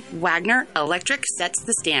Avenue. Wagner Electric sets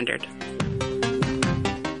the standard.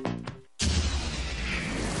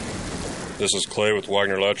 This is Clay with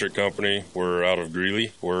Wagner Electric Company. We're out of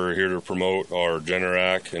Greeley. We're here to promote our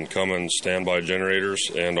Generac and Cummins standby generators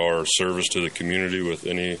and our service to the community with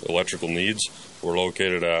any electrical needs. We're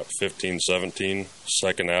located at 1517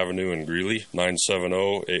 2nd Avenue in Greeley,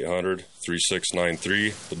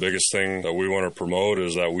 970-800-3693. The biggest thing that we want to promote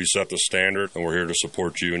is that we set the standard, and we're here to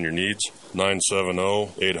support you and your needs.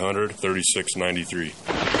 970-800-3693.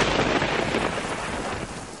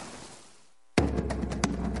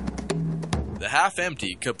 The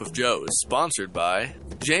Half-Empty Cup of Joe is sponsored by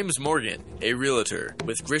James Morgan, a realtor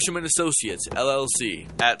with Grisham & Associates, LLC,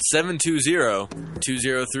 at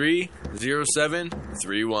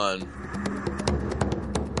 720-203-0731.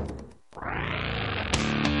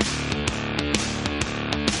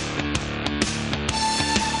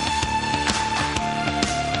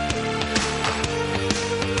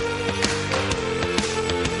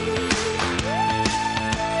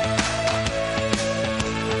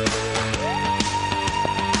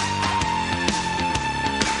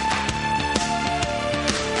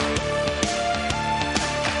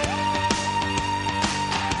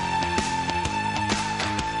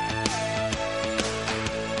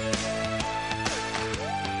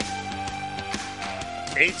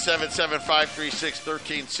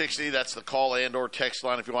 877-536-1360. That's the call and or text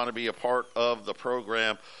line if you want to be a part of the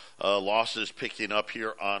program. Losses picking up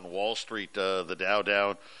here on Wall Street. The Dow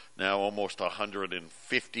down now almost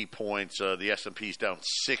 150 points. The S&P's down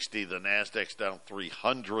 60. The Nasdaq's down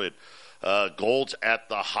 300. Gold's at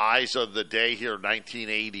the highs of the day here,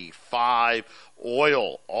 1985.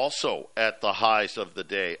 Oil also at the highs of the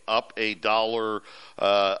day, up $1,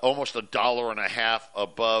 almost $1.50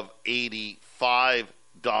 above $85.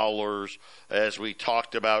 As we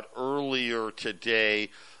talked about earlier today.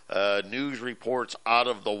 News reports out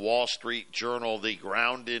of the Wall Street Journal, the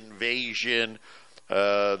ground invasion.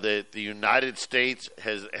 The United States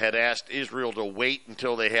had asked Israel to wait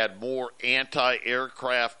until they had more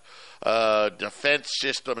anti-aircraft defense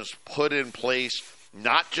systems put in place,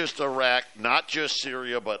 not just Iraq, not just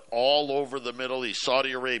Syria, but all over the Middle East,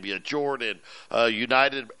 Saudi Arabia, Jordan,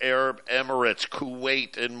 United Arab Emirates,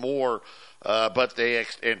 Kuwait, and more. But they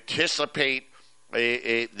anticipate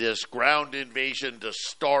this ground invasion to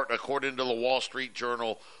start, according to the Wall Street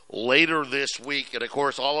Journal, later this week. And, of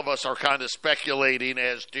course, all of us are kind of speculating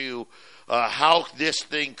as to how this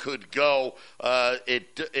thing could go.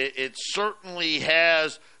 It certainly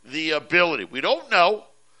has the ability. We don't know,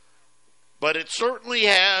 but it certainly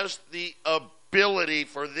has the ability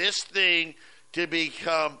for this thing to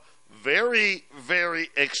become very, very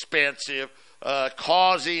expensive.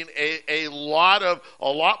 Causing a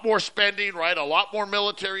lot more spending, right? A lot more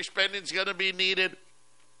military spending is going to be needed.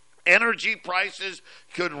 Energy prices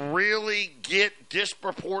could really get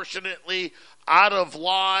disproportionately out of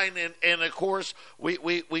line. And of course,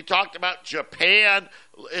 we talked about Japan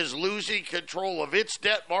is losing control of its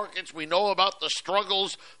debt markets. We know about the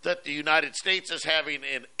struggles that the United States is having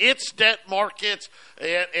in its debt markets.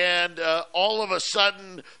 And all of a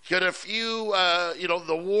sudden, could a few,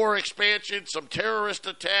 the war expansion, some terrorist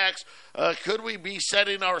attacks, could we be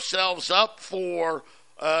setting ourselves up for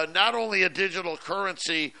not only a digital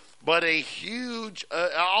currency, but a huge,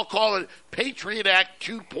 I'll call it Patriot Act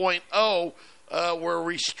 2.0, where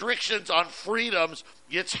restrictions on freedoms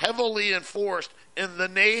gets heavily enforced in the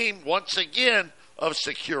name, once again, of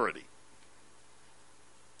security.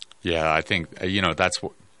 Yeah, I think, that's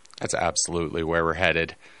absolutely where we're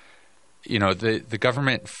headed. The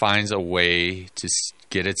government finds a way to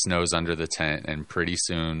get its nose under the tent, and pretty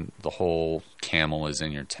soon the whole camel is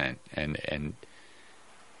in your tent. And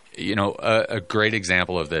a great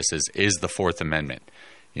example of this is the Fourth Amendment.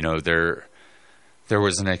 There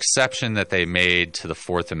was an exception that they made to the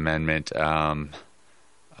Fourth Amendment.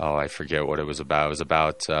 I forget what it was about. It was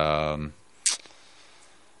about,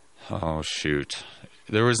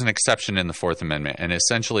 there was an exception in the Fourth Amendment, and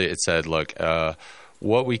essentially it said, look,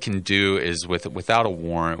 what we can do is without a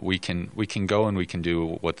warrant, we can go and we can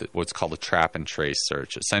do what's called a trap and trace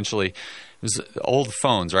search. Essentially, it was old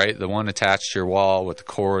phones, right? The one attached to your wall with the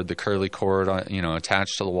cord, the curly cord,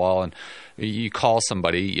 attached to the wall, and you call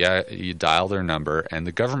somebody, you dial their number, and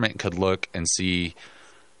the government could look and see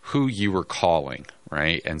who you were calling,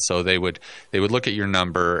 right? And so they would look at your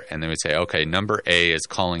number and they would say, okay, number A is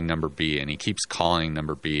calling number B, and he keeps calling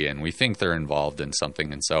number B, and we think they're involved in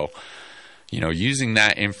something, and so. Using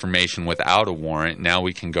that information without a warrant, now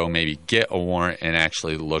we can go maybe get a warrant and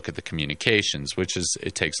actually look at the communications, which is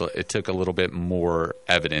it took a little bit more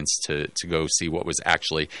evidence to go see what was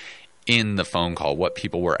actually in the phone call, what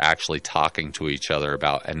people were actually talking to each other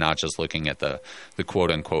about, and not just looking at the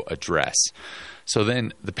quote unquote address. So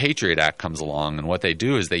then the Patriot Act comes along, and what they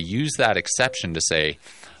do is they use that exception to say,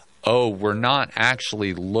 oh, we're not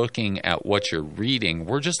actually looking at what you're reading.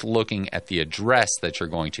 We're just looking at the address that you're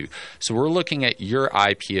going to. So we're looking at your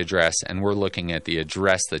IP address, and we're looking at the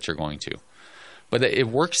address that you're going to. But it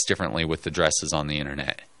works differently with addresses on the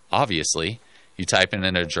internet. Obviously, you type in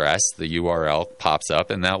an address, the URL pops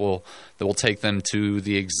up, and that will take them to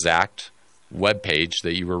the exact web page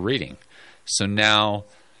that you were reading. So now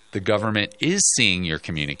the government is seeing your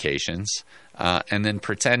communications, and then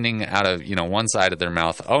pretending out of one side of their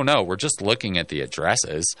mouth, oh no, we're just looking at the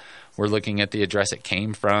addresses. We're looking at the address it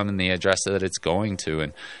came from and the address that it's going to.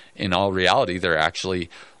 And in all reality, they're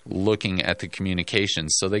actually looking at the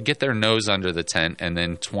communications. So they get their nose under the tent, and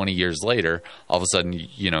then 20 years later, all of a sudden,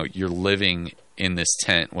 you're living in this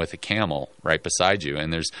tent with a camel right beside you,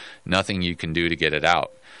 and there's nothing you can do to get it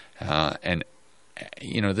out. And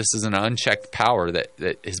this is an unchecked power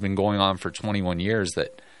that has been going on for 22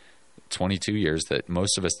 years that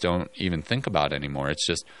most of us don't even think about anymore. It's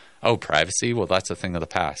just, privacy. Well, that's a thing of the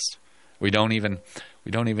past. We don't even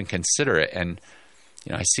consider it. And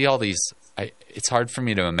I see all these. It's hard for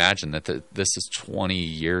me to imagine that this is 20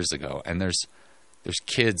 years ago, and there's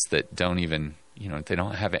kids that don't even they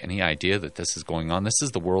don't have any idea that this is going on. This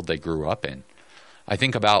is the world they grew up in. I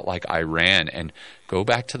think about like Iran and go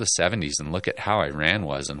back to the 70s and look at how Iran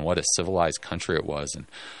was and what a civilized country it was, and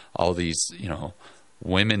all these,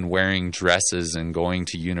 women wearing dresses and going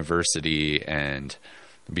to university and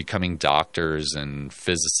becoming doctors and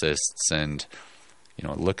physicists. And,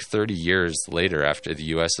 look 30 years later after the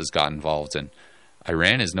U.S. has got involved, and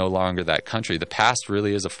Iran is no longer that country. The past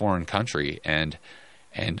really is a foreign country, and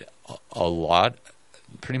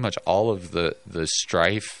pretty much all of the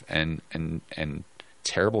strife and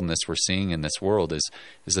terribleness we're seeing in this world is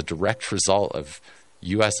a direct result of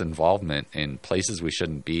U.S. involvement in places we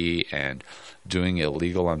shouldn't be and doing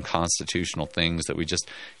illegal, unconstitutional things that we just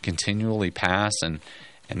continually pass. And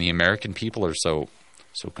the American people are so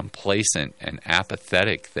complacent and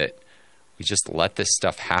apathetic that we just let this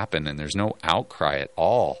stuff happen, and there's no outcry at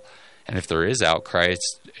all. And if there is outcry,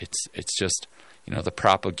 it's just, the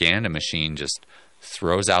propaganda machine just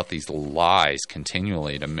throws out these lies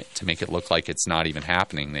continually to make it look like it's not even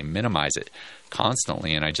happening. They minimize it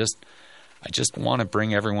constantly, and I just want to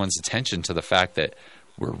bring everyone's attention to the fact that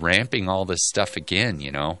we're ramping all this stuff again.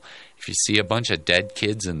 If you see a bunch of dead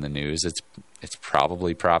kids in the news, it's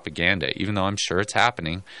probably propaganda. Even though I'm sure it's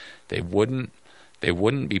happening, they wouldn't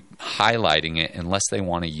be highlighting it unless they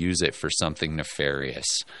want to use it for something nefarious.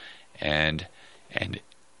 And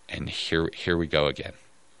here we go again.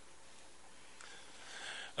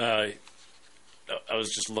 I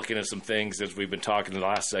was just looking at some things as we've been talking in the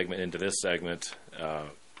last segment into this segment.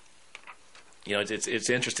 It's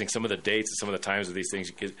interesting, some of the dates and some of the times of these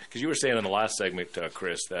things, because you were saying in the last segment,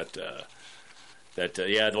 Chris, that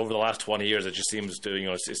over the last 20 years it just seems to,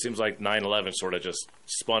 it seems like 9/11 sort of just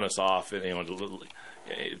spun us off, and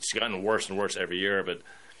it's gotten worse and worse every year. But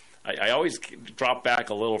I always drop back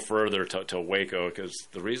a little further to Waco, because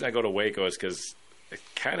the reason I go to Waco is because it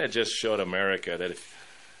kind of just showed America that if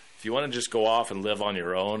you want to just go off and live on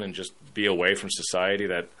your own and just be away from society,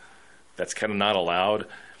 that's kind of not allowed.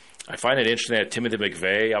 I find it interesting that Timothy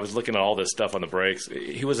McVeigh, I was looking at all this stuff on the breaks.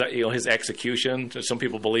 He was, his execution, some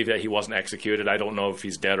people believe that he wasn't executed. I don't know if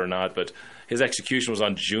he's dead or not, but his execution was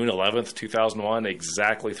on June 11th, 2001,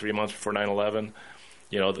 exactly 3 months before 9/11.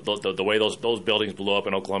 The way those buildings blew up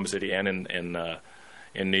in Oklahoma City and in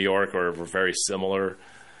New York were very similar.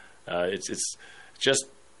 It's just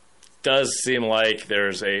does seem like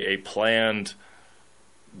there's a planned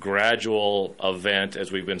gradual event,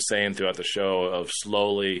 as we've been saying throughout the show, of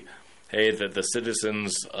slowly, that the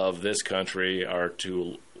citizens of this country are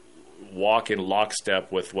to walk in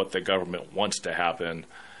lockstep with what the government wants to happen.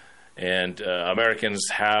 And Americans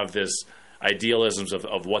have this idealisms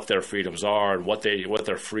of what their freedoms are and what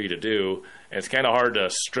they're free to do. And it's kind of hard to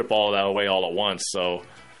strip all of that away all at once. So,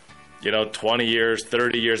 20 years,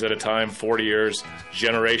 30 years at a time, 40 years,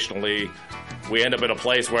 generationally, we end up in a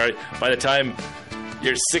place where by the time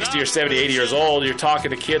you're 60 or 70, 80 years old, you're talking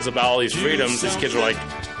to kids about all these freedoms. These kids are like,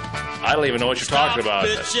 I don't even know what you're talking about.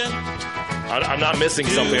 I'm not missing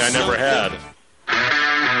something I never had.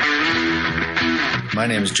 My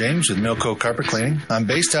name is James with Milco Carpet Cleaning. I'm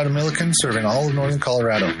based out of Milliken, serving all of northern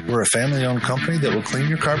Colorado. We're a family-owned company that will clean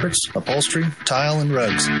your carpets, upholstery, tile, and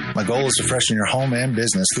rugs. My goal is to freshen your home and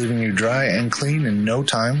business, leaving you dry and clean in no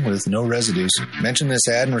time with no residues. Mention this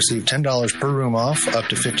ad and receive $10 per room off, up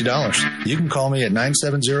to $50. You can call me at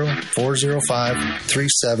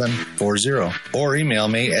 970-405-3740 or email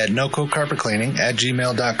me at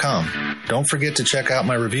nococarpetcleaning@gmail.com. Don't forget to check out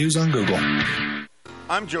my reviews on Google.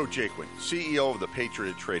 I'm Joe Jaquin, CEO of the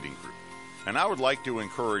Patriot Trading Group, and I would like to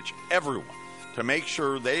encourage everyone to make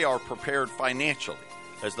sure they are prepared financially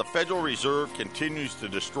as the Federal Reserve continues to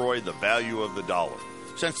destroy the value of the dollar.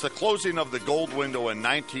 Since the closing of the gold window in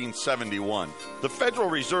 1971, the Federal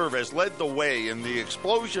Reserve has led the way in the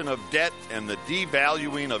explosion of debt and the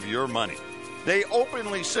devaluing of your money. They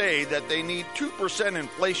openly say that they need 2%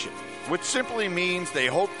 inflation, which simply means they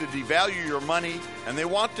hope to devalue your money, and they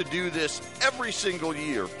want to do this every single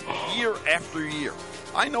year, year after year.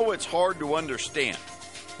 I know it's hard to understand,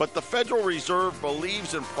 but the Federal Reserve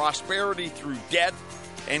believes in prosperity through debt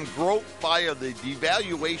and growth via the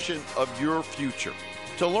devaluation of your future.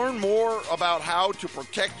 To learn more about how to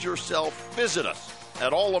protect yourself, visit us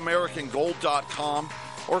at allamericangold.com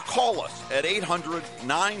or call us at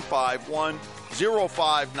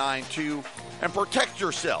 800-951-0592 and protect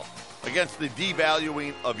yourself against the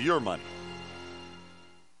devaluing of your money.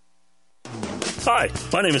 Hi,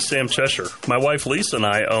 my name is Sam Cheshire. My wife Lisa and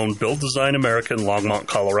I own Build Design America in Longmont,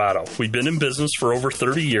 Colorado. We've been in business for over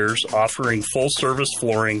 30 years, offering full-service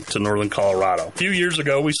flooring to Northern Colorado. A few years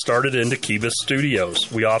ago, we started into Kibis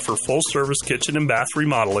Studios. We offer full-service kitchen and bath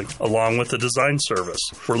remodeling, along with a design service.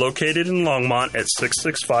 We're located in Longmont at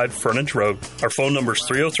 665 Frontage Road. Our phone number is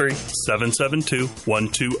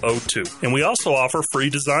 303-772-1202. And we also offer free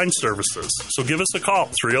design services. So give us a call,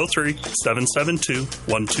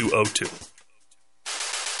 303-772-1202.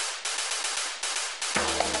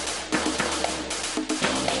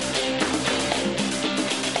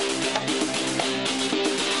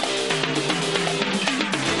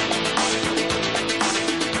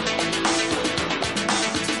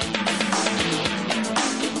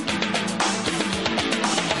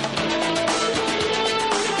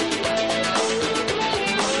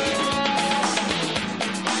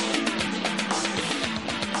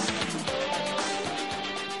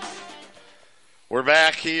 We're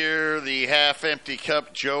back here, the half-empty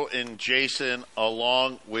cup, Joe and Jason,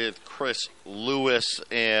 along with Chris Lewis.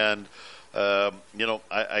 And,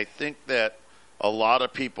 I think that a lot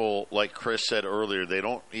of people, like Chris said earlier, they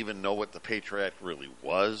don't even know what the Patriot Act really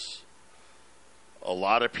was. A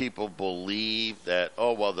lot of people believe that,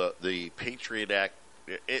 the Patriot Act,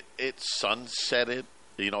 it sunsetted.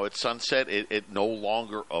 It's sunset. It no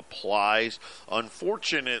longer applies.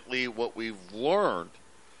 Unfortunately, what we've learned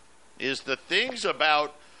is the things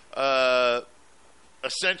about,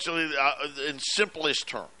 essentially, in simplest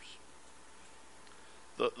terms,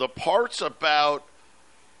 the parts about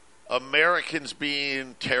Americans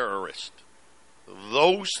being terrorists,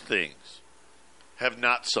 those things have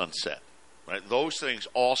not sunset, right? Those things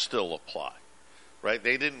all still apply, right?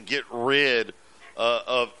 They didn't get rid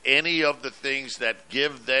of any of the things that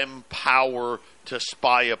give them power to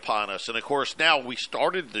spy upon us. And, of course, now we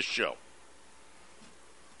started the show,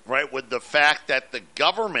 right, with the fact that the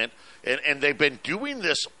government, and they've been doing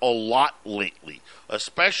this a lot lately,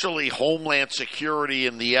 especially Homeland Security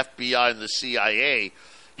and the FBI and the CIA,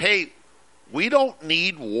 hey, we don't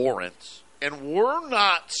need warrants, and we're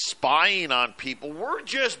not spying on people. We're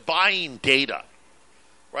just buying data,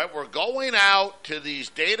 right? We're going out to these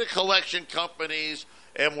data collection companies,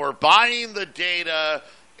 and we're buying the data,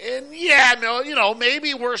 and,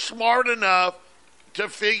 maybe we're smart enough to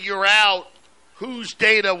figure out whose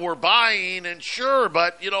data we're buying, and sure,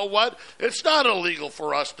 but you know what? It's not illegal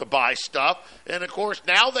for us to buy stuff. And, of course,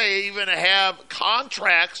 now they even have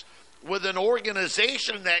contracts with an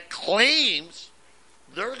organization that claims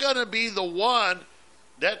they're going to be the one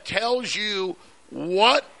that tells you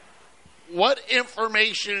what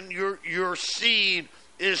information you're seeing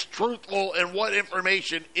is truthful and what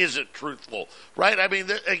information isn't truthful, right? I mean,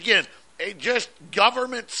 again, just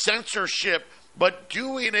government censorship, but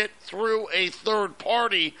doing it through a third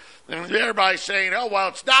party, and thereby saying,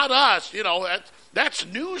 it's not us, that's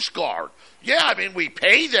NewsGuard. Yeah, I mean, we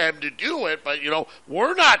pay them to do it, but,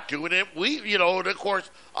 we're not doing it. We, and of course,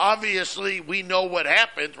 obviously, we know what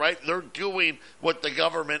happens, right? They're doing what the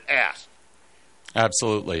government asked.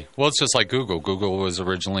 Absolutely. Well, it's just like Google. Google was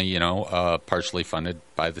originally, partially funded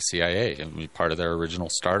by the CIA. I mean, part of their original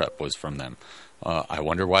startup was from them. I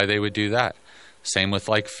wonder why they would do that. Same with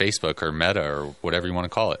like Facebook or Meta or whatever you want to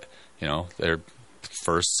call it. Some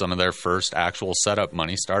of their first actual startup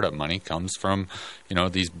money comes from,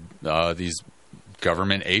 these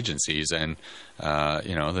government agencies, and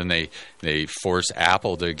then they force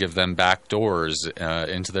Apple to give them back doors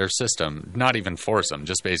into their system. Not even force them,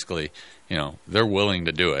 just basically, they're willing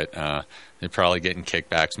to do it. They're probably getting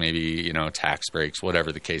kickbacks, maybe, tax breaks,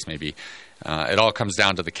 whatever the case may be. It all comes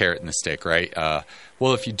down to the carrot and the stick, right?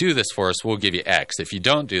 Well, if you do this for us, we'll give you X. If you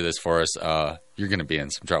don't do this for us, you're going to be in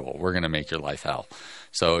some trouble. We're going to make your life hell.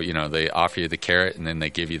 So, they offer you the carrot and then they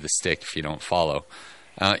give you the stick if you don't follow.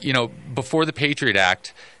 Before the Patriot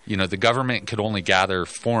Act, the government could only gather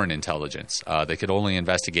foreign intelligence. They could only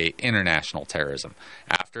investigate international terrorism.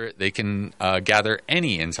 After it, they can gather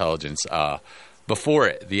any intelligence. Before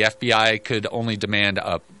it, the FBI could only demand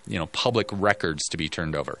public records to be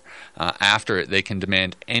turned over. After it, they can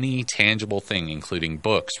demand any tangible thing, including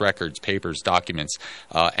books, records, papers, documents,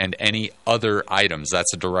 and any other items.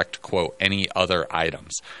 That's a direct quote, any other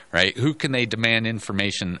items, right? Who can they demand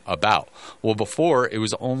information about? Well, before, it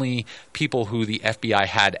was only people who the FBI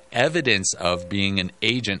had evidence of being an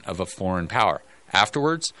agent of a foreign power.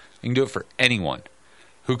 Afterwards, you can do it for anyone.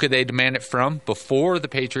 Who could they demand it from? Before the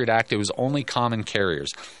Patriot Act, it was only common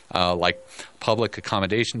carriers, like public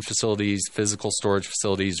accommodation facilities, physical storage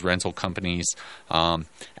facilities, rental companies.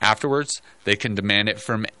 Afterwards, they can demand it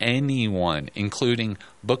from anyone, including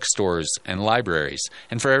bookstores and libraries.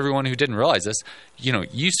 And for everyone who didn't realize this, you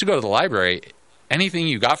used to go to the library anything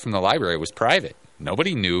you got from the library was private.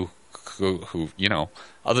 Nobody knew who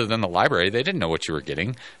other than the library. They didn't know what you were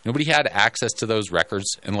getting. Nobody had access to those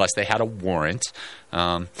records unless they had a warrant.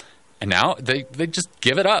 And now they just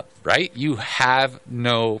give it up, right? You have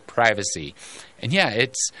no privacy. And yeah,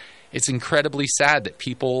 it's incredibly sad that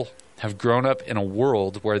people have grown up in a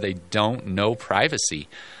world where they don't know privacy.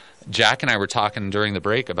 Jack and I were talking during the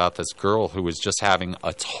break about this girl who was just having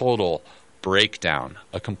a total breakdown,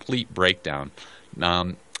 a complete breakdown.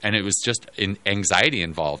 And it was just anxiety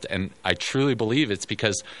involved. And I truly believe it's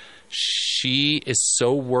because she is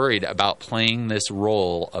so worried about playing this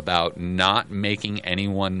role, about not making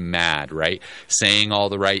anyone mad, right? Saying all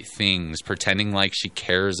the right things, pretending like she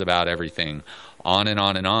cares about everything, on and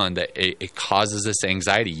on and on, that it causes this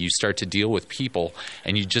anxiety. You start to deal with people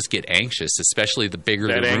and you just get anxious, especially the bigger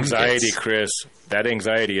the room gets. That anxiety, Chris, that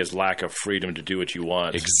anxiety is lack of freedom to do what you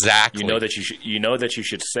want. Exactly. You know that you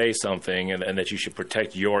should say something and that you should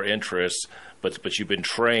protect your interests, but you've been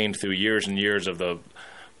trained through years and years of the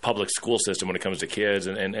public school system when it comes to kids,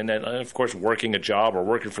 and then, of course, working a job or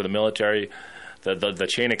working for the military, the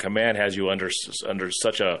chain of command has you under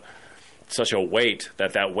such a weight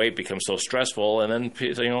that weight becomes so stressful. And then,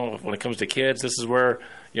 when it comes to kids, this is where,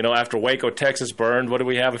 after Waco, Texas burned, what do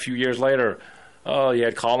we have a few years later? Oh, you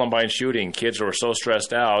had Columbine shooting. Kids were so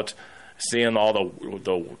stressed out, seeing all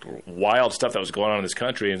the wild stuff that was going on in this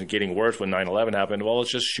country and getting worse when 9/11 happened. Well,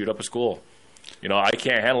 let's just shoot up a school. I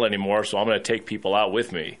can't handle it anymore, so I'm going to take people out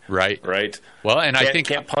with me. Right. Well, and I think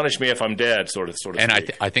can't punish me if I'm dead, sort of. And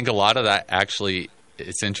I think a lot of that actually.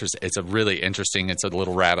 It's interesting. It's a really interesting. It's a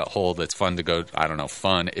little rabbit hole that's fun to go. I don't know,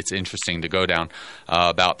 fun. It's interesting to go down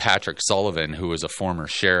about Patrick Sullivan, who was a former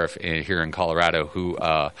sheriff here in Colorado, who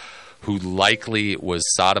likely was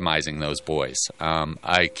sodomizing those boys.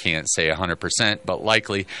 I can't say 100%, but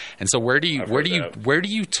likely. And so where do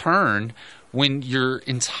you turn when your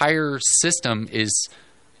entire system is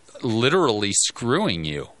literally screwing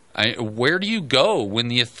you? Where do you go when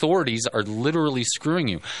the authorities are literally screwing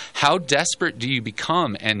you? How desperate do you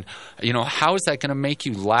become? And, how is that going to make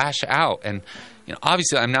you lash out? And,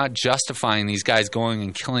 obviously I'm not justifying these guys going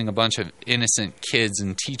and killing a bunch of innocent kids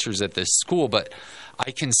and teachers at this school, but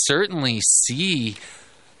I can certainly see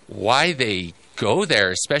why they go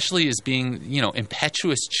there, especially as being,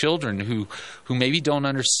 impetuous children who maybe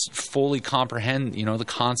don't fully comprehend, the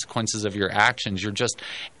consequences of your actions. You're just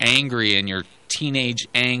angry and you're teenage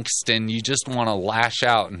angst and you just want to lash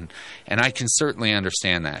out. And I can certainly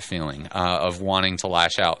understand that feeling of wanting to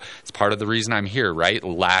lash out. It's part of the reason I'm here, right?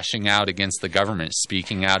 Lashing out against the government,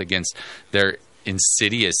 speaking out against their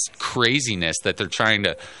insidious craziness that they're trying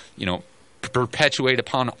to, perpetuate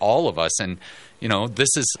upon all of us. And, this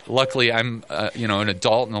is luckily I'm, an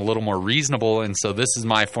adult and a little more reasonable. And so this is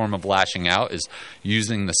my form of lashing out, is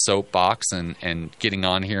using the soapbox and getting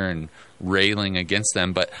on here and railing against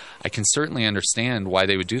them. But I can certainly understand why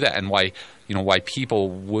they would do that, and why people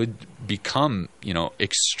would become,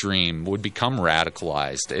 extreme, would become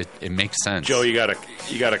radicalized. It makes sense. Joe, you got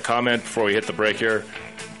a comment before we hit the break here?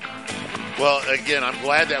 Well, again, I'm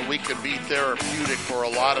glad that we can be therapeutic for a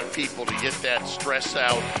lot of people to get that stress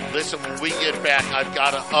out. Listen, when we get back, I've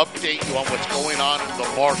got to update you on what's going on in the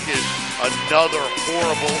market. Another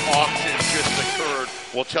horrible auction just occurred.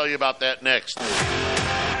 We'll tell you about that next.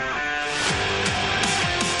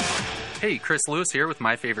 Hey, Chris Lewis here with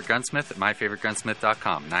My Favorite Gunsmith at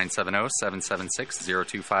myfavoritegunsmith.com,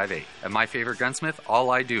 970-776-0258. At My Favorite Gunsmith, all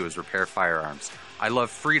I do is repair firearms. I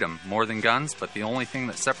love freedom more than guns, but the only thing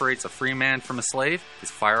that separates a free man from a slave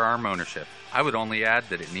is firearm ownership. I would only add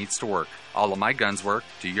that it needs to work. All of my guns work.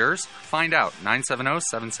 Do yours? Find out.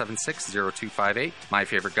 970-776-0258. My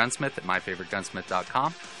Favorite Gunsmith at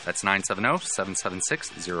myfavoritegunsmith.com. That's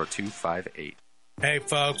 970-776-0258. Hey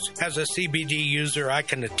folks, as a CBD user, I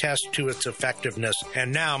can attest to its effectiveness,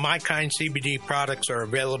 and now My Kind CBD products are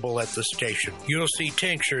available at the station. You'll see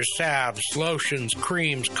tinctures, salves, lotions,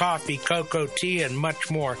 creams, coffee, cocoa, tea, and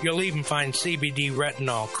much more. You'll even find CBD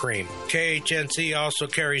retinol cream. KHNC also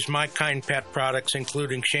carries My Kind pet products,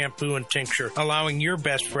 including shampoo and tincture, allowing your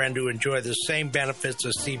best friend to enjoy the same benefits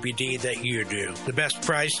of CBD that you do. The best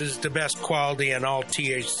prices, the best quality, and all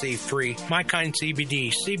THC free. My Kind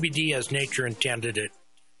CBD. CBD as nature intended it.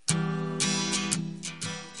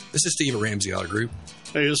 This is Steve at Ramsey Auto Group.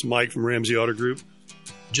 Hey, this is Mike from Ramsey Auto Group.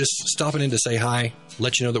 Just stopping in to say hi.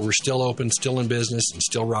 let you know that we're still open, still in business, and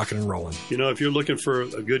still rocking and rolling. You know, if you're looking for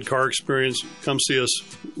a good car experience, come see us.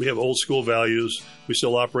 We have old school values. We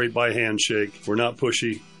still operate by handshake. We're not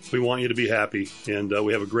pushy. We want you to be happy, and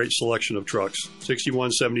we have a great selection of trucks.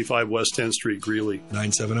 6175 West 10th Street, Greeley.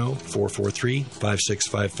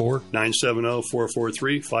 970-443-5654.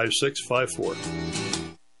 970-443-5654.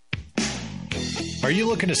 Are you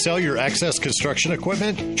looking to sell your access construction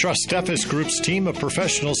equipment? Trust Steffes Group's team of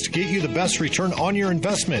professionals to get you the best return on your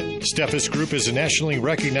investment. Steffes Group is a nationally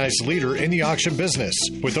recognized leader in the auction business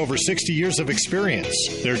with over 60 years of experience.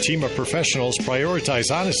 Their team of professionals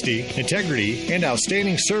prioritize honesty, integrity, and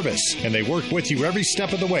outstanding service, and they work with you every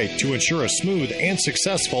step of the way to ensure a smooth and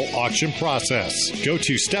successful auction process. Go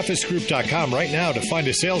to SteffesGroup.com right now to find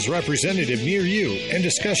a sales representative near you and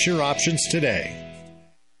discuss your options today.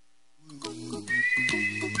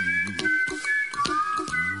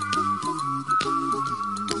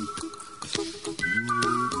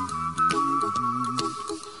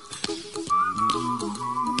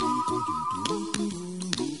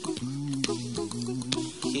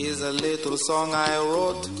 Here's a little song I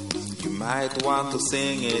wrote. You might want to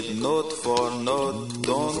sing it note for note.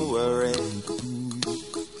 Don't worry.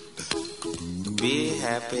 Be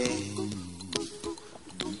happy.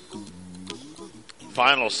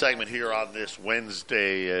 Final segment here on this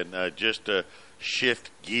Wednesday, and just to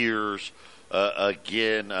shift gears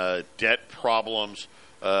again, debt problems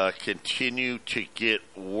continue to get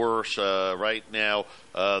worse. Right now,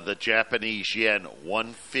 the Japanese yen,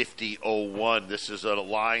 150.01. This is a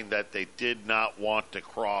line that they did not want to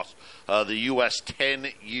cross. The U.S.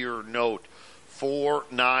 10-year note,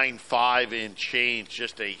 4.95 and change.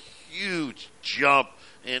 Just a huge jump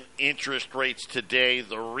in interest rates today.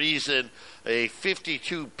 The reason, a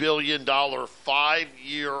 $52 billion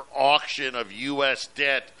 5-year auction of U.S.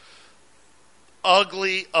 debt.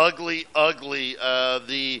 Ugly, ugly, ugly.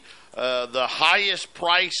 The highest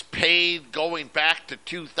price paid going back to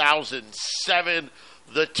 2007.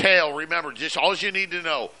 The tail, remember, just all you need to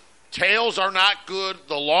know, tails are not good.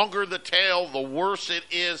 The longer the tail, the worse it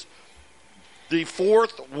is. The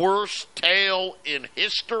fourth worst tail in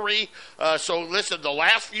history. So listen, the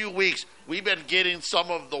last few weeks, we've been getting some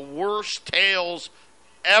of the worst tails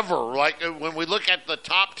ever. Like when we look at the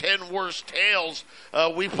top 10 worst tails,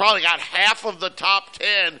 we probably got half of the top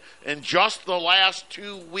 10 in just the last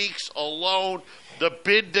 2 weeks alone. The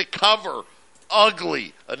bid to cover,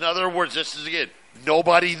 ugly. In other words, this is, again,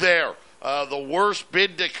 nobody there. The worst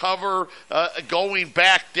bid to cover going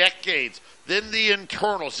back decades. Then the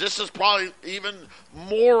internals. This is probably even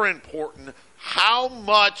more important. How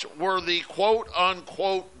much were the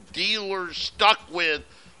quote-unquote dealers stuck with?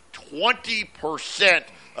 20%.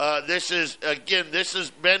 This has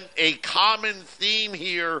been a common theme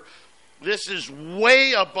here. This is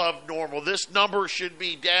way above normal. This number should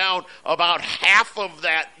be down about half of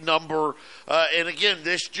that number. And again,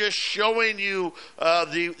 this just showing you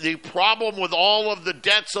the problem with all of the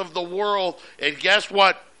debts of the world. And guess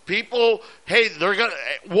what? People, hey,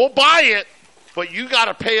 we'll buy it, but you got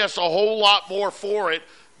to pay us a whole lot more for it.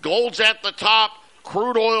 Gold's at the top,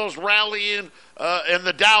 crude oil's rallying, and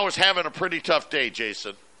the Dow is having a pretty tough day,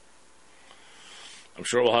 Jason. I'm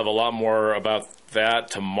sure we'll have a lot more about that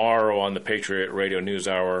tomorrow on the Patriot Radio News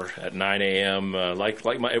Hour at 9 a.m. Like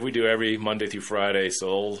we do every Monday through Friday.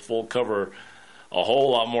 So we'll cover a whole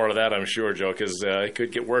lot more of that, I'm sure, Joe, because it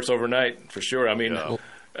could get worse overnight for sure. I mean,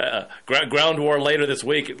 ground war later this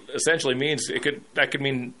week essentially means that could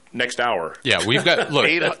mean next hour. Yeah, we've got look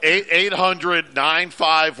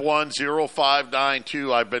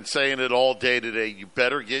 800-951-0592. I've been saying it all day today. You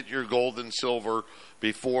better get your gold and silver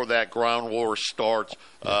before that ground war starts.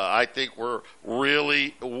 I think we're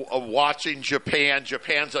really watching Japan.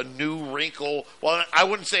 Japan's a new wrinkle. Well, I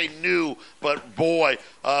wouldn't say new, but boy,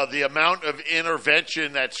 the amount of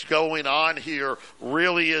intervention that's going on here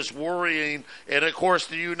really is worrying. And, of course,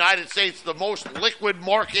 the United States, the most liquid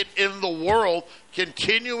market in the world,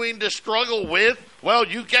 continuing to struggle with, well,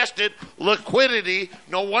 you guessed it, liquidity.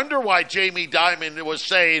 No wonder why Jamie Dimon was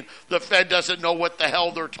saying the Fed doesn't know what the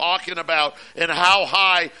hell they're talking about and how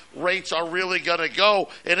high rates are really going to go.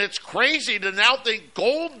 And it's crazy to now think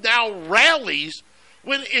gold now rallies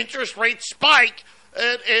when interest rates spike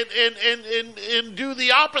and do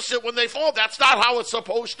the opposite when they fall. That's not how it's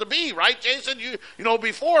supposed to be, right, Jason? You know,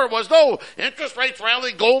 before it was, no, interest rates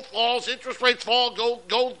rally, gold falls, interest rates fall,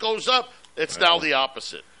 gold goes up. It's now the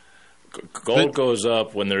opposite. Gold goes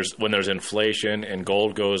up when there's inflation, and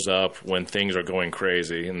gold goes up when things are going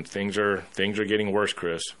crazy, and things are getting worse,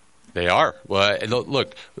 Chris. They are. Well,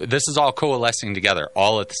 look, this is all coalescing together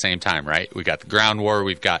all at the same time, right? We got the ground war.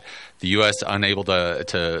 We've got the U.S. unable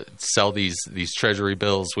to sell these treasury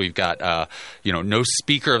bills. We've got, no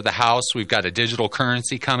Speaker of the House. We've got a digital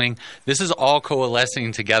currency coming. This is all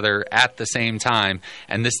coalescing together at the same time,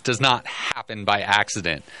 and this does not happen by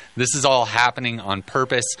accident. This is all happening on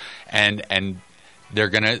purpose, and they're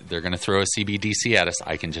gonna throw a CBDC at us.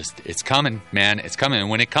 It's coming, man. It's coming. And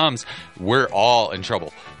when it comes, we're all in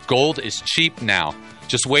trouble. Gold is cheap now.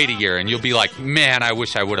 Just wait a year and you'll be like, man, I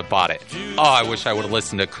wish I would have bought it. Oh, I wish I would have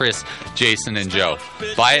listened to Chris, Jason, and Joe.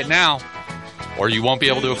 Buy it now or you won't be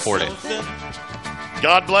able to afford it.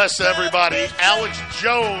 God bless everybody. Alex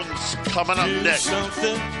Jones coming up next.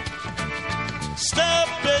 Stop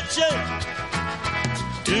bitching.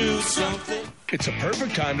 Do something. It's a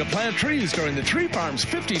perfect time to plant trees during the Tree Farm's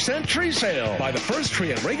 50-cent tree sale. Buy the first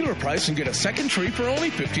tree at regular price and get a second tree for only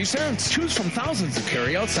 50 cents. Choose from thousands of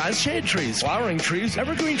carry-out size shade trees, flowering trees,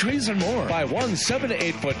 evergreen trees, and more. Buy one 7 to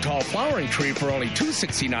 8 foot tall flowering tree for only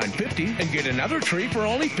 $269.50 and get another tree for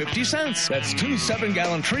only 50 cents. That's 2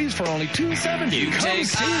 7-gallon trees for only $2.70. You take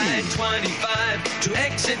I-25 to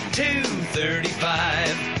exit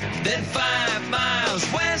 235, then 5 miles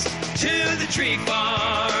west to the Tree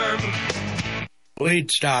Farm.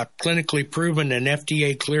 Bleed Stop, clinically proven and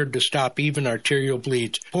FDA cleared to stop even arterial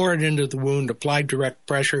bleeds. Pour it into the wound, apply direct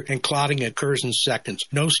pressure, and clotting occurs in seconds.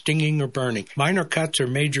 No stinging or burning. Minor cuts or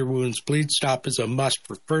major wounds, Bleed Stop is a must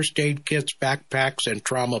for first aid kits, backpacks, and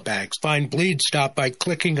trauma bags. Find Bleed Stop by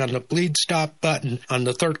clicking on the Bleed Stop button on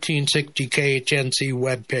the 1360 KHNC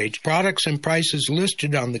webpage. Products and prices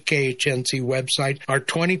listed on the KHNC website are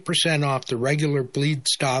 20% off the regular Bleed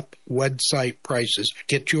Stop website prices.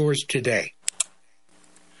 Get yours today.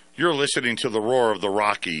 You're listening to the Roar of the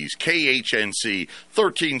Rockies, KHNC,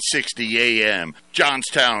 1360 AM,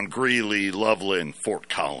 Johnstown, Greeley, Loveland, Fort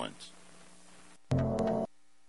Collins.